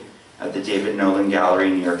 1988 at the David Nolan Gallery,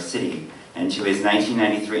 New York City, and to his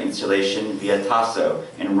 1993 installation Via Tasso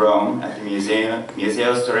in Rome at the Museo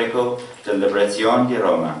Storico della Liberazione di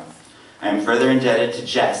Roma. I am further indebted to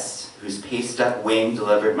Jess, whose paste-up wing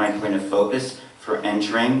delivered my point of focus for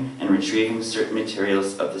entering and retrieving certain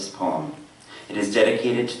materials of this poem. It is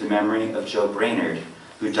dedicated to the memory of Joe Brainerd,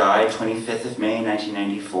 who died 25th of May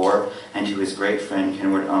 1994, and to his great friend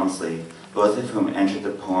Kenward Elmsley, both of whom entered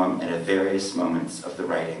the poem at various moments of the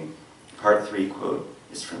writing. Part 3 quote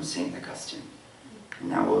is from St. Augustine.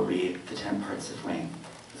 And now we'll read the 10 parts of Wing,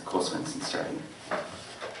 with Cole Swenson starting.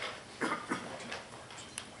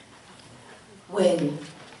 Wing.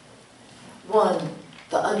 1.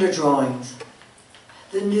 The underdrawings.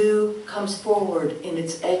 The new comes forward in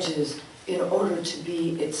its edges in order to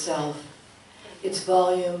be itself. Its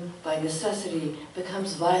volume, by necessity,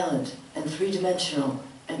 becomes violent and three-dimensional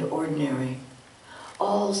and ordinary.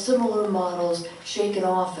 All similar models shaken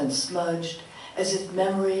off and smudged, as if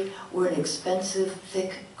memory were an expensive,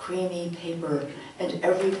 thick, creamy paper, and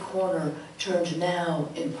every corner turned now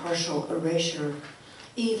in partial erasure.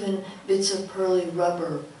 Even bits of pearly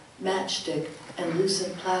rubber, matchstick, and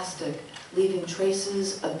loosened plastic, leaving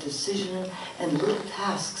traces of decision and little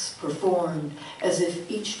tasks performed, as if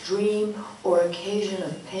each dream or occasion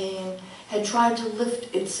of pain had tried to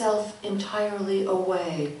lift itself entirely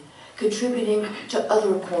away, contributing to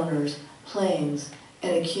other corners, planes,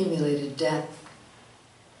 and accumulated depth.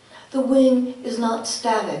 The wing is not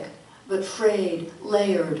static, but frayed,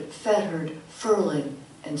 layered, fettered, furling,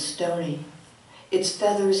 and stony. Its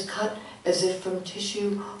feathers cut as if from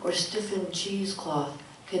tissue or stiffened cheesecloth,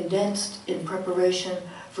 condensed in preparation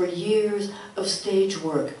for years of stage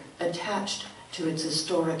work attached to its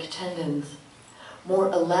historic tendons. More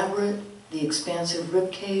elaborate, the expansive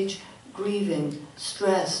ribcage, grieving,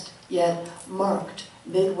 stressed, yet marked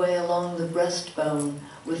midway along the breastbone,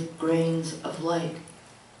 with grains of light.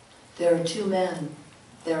 There are two men.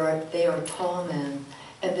 They are tall men,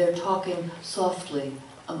 and they're talking softly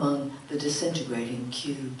among the disintegrating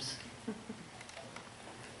cubes.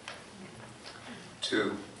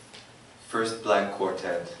 2. First Black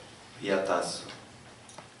Quartet, Yatasu.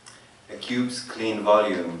 A cube's clean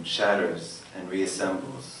volume shatters and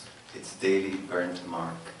reassembles its daily burnt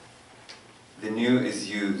mark. The new is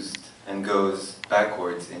used and goes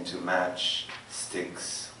backwards into match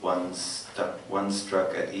sticks, one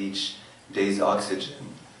struck at each day's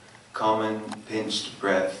oxygen, common pinched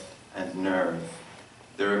breath and nerve.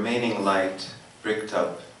 The remaining light, bricked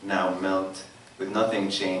up, now melt, with nothing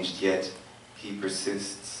changed yet, he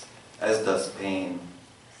persists, as does pain,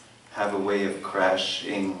 have a way of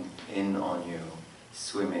crashing in on you,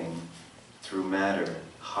 swimming through matter,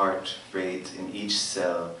 heart rate in each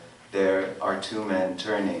cell. There are two men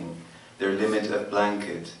turning, their limit of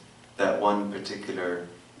blanket, that one particular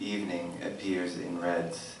evening appears in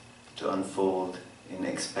reds, to unfold in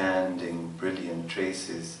expanding brilliant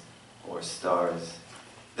traces or stars.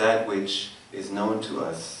 That which is known to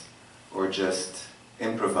us, or just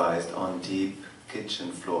improvised on deep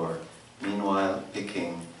kitchen floor, meanwhile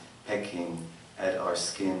pecking at our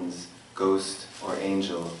skins, ghost or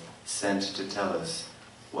angel, sent to tell us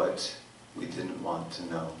what we didn't want to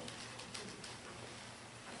know.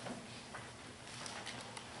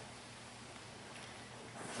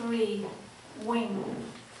 Three, wing,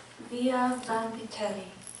 via Van Vitelli.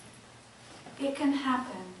 It can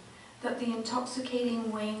happen that the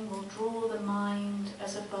intoxicating wing will draw the mind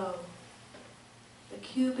as a bow. The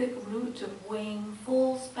cubic root of wing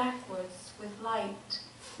falls backwards with light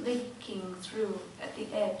leaking through at the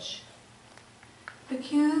edge. The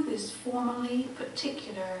cube is formally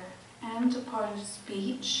particular and a part of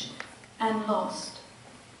speech and lost.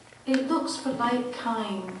 It looks for like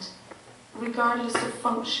kind, regardless of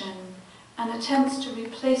function, and attempts to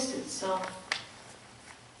replace itself.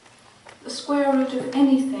 The square root of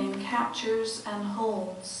anything captures and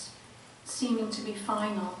holds, seeming to be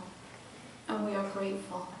final, and we are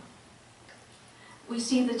grateful. We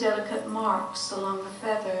see the delicate marks along the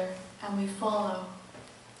feather, and we follow,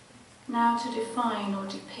 now to define or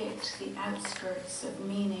depict the outskirts of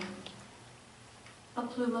meaning. A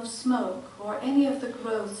plume of smoke, or any of the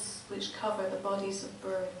growths which cover the bodies of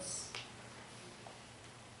birds.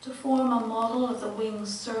 To form a model of the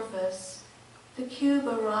wing's surface, the cube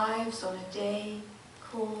arrives on a day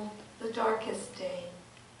called the darkest day.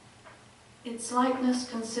 Its likeness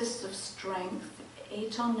consists of strength,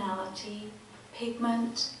 atonality,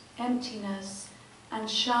 pigment, emptiness, and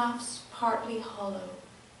shafts partly hollow.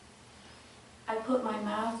 I put my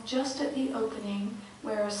mouth just at the opening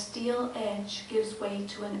where a steel edge gives way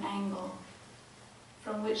to an angle,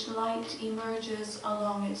 from which light emerges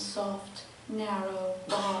along its soft, narrow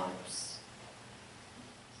barbs.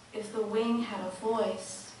 If the wing had a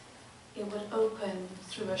voice, it would open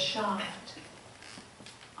through a shaft.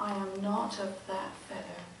 I am not of that feather.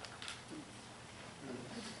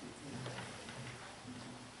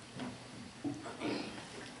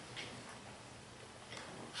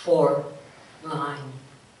 Four, line.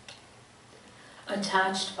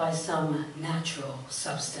 Attached by some natural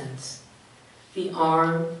substance, the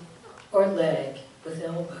arm or leg with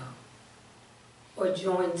elbow, or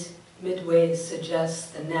joint midway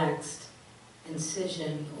suggests the next,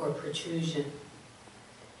 incision or protrusion.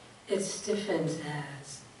 It stiffens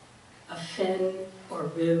as a fin or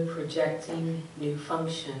rib projecting new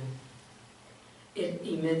function. It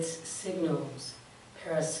emits signals,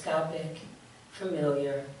 periscopic,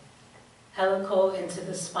 familiar, helical into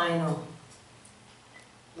the spinal.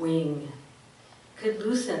 Wing could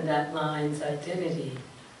loosen that line's identity,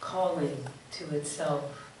 calling to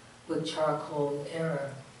itself with charcoal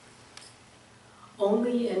error.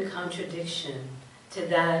 Only in contradiction to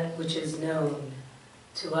that which is known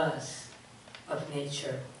to us of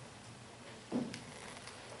nature.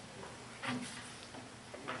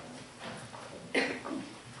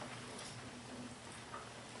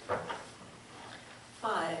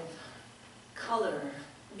 Five, color,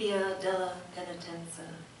 via della penitenza.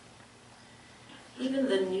 Even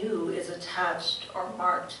the new is attached or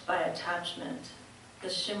marked by attachment, the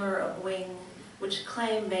shimmer of wing, which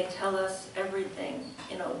claim may tell us everything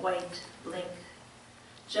in a white blink.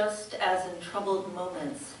 Just as in troubled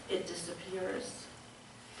moments it disappears.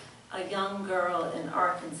 A young girl in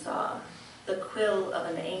Arkansas, the quill of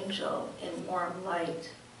an angel in warm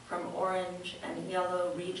light, from orange and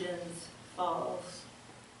yellow regions falls.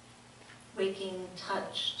 Waking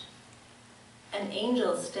touched. An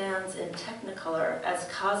angel stands in technicolor as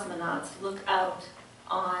cosmonauts look out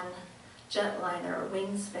on jetliner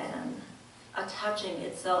wingspan. attaching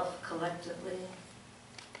itself collectively.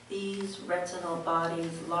 These retinal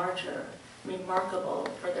bodies larger, remarkable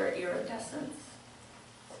for their iridescence.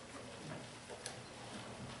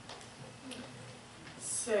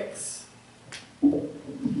 6.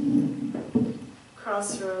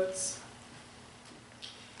 Crossroads.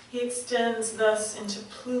 He extends thus into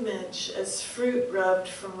plumage as fruit rubbed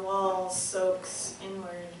from walls soaks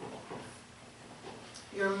inward.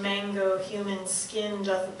 Your mango human skin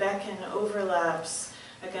doth beckon overlaps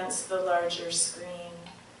against the larger screen.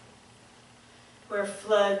 Where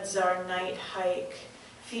floods our night hike,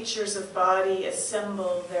 features of body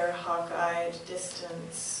assemble their hawk-eyed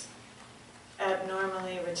distance,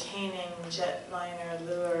 abnormally retaining jetliner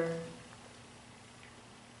lure.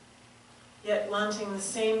 Yet wanting the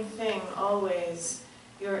same thing always,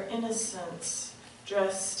 your innocence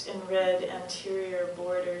dressed in red anterior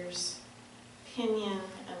borders, pinion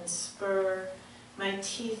and spur, my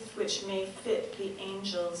teeth which may fit the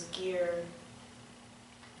angel's gear.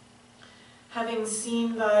 Having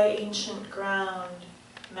seen thy ancient ground,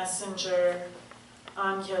 messenger,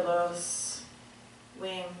 angelos,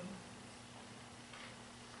 wing.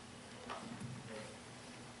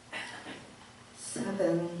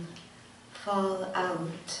 7. Fall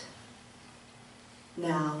out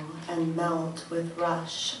now and melt with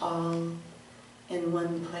rush all in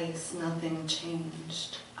one place, nothing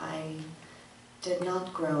changed. I did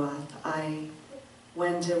not grow up. I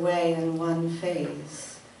went away in one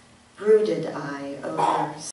phase. Brooded I over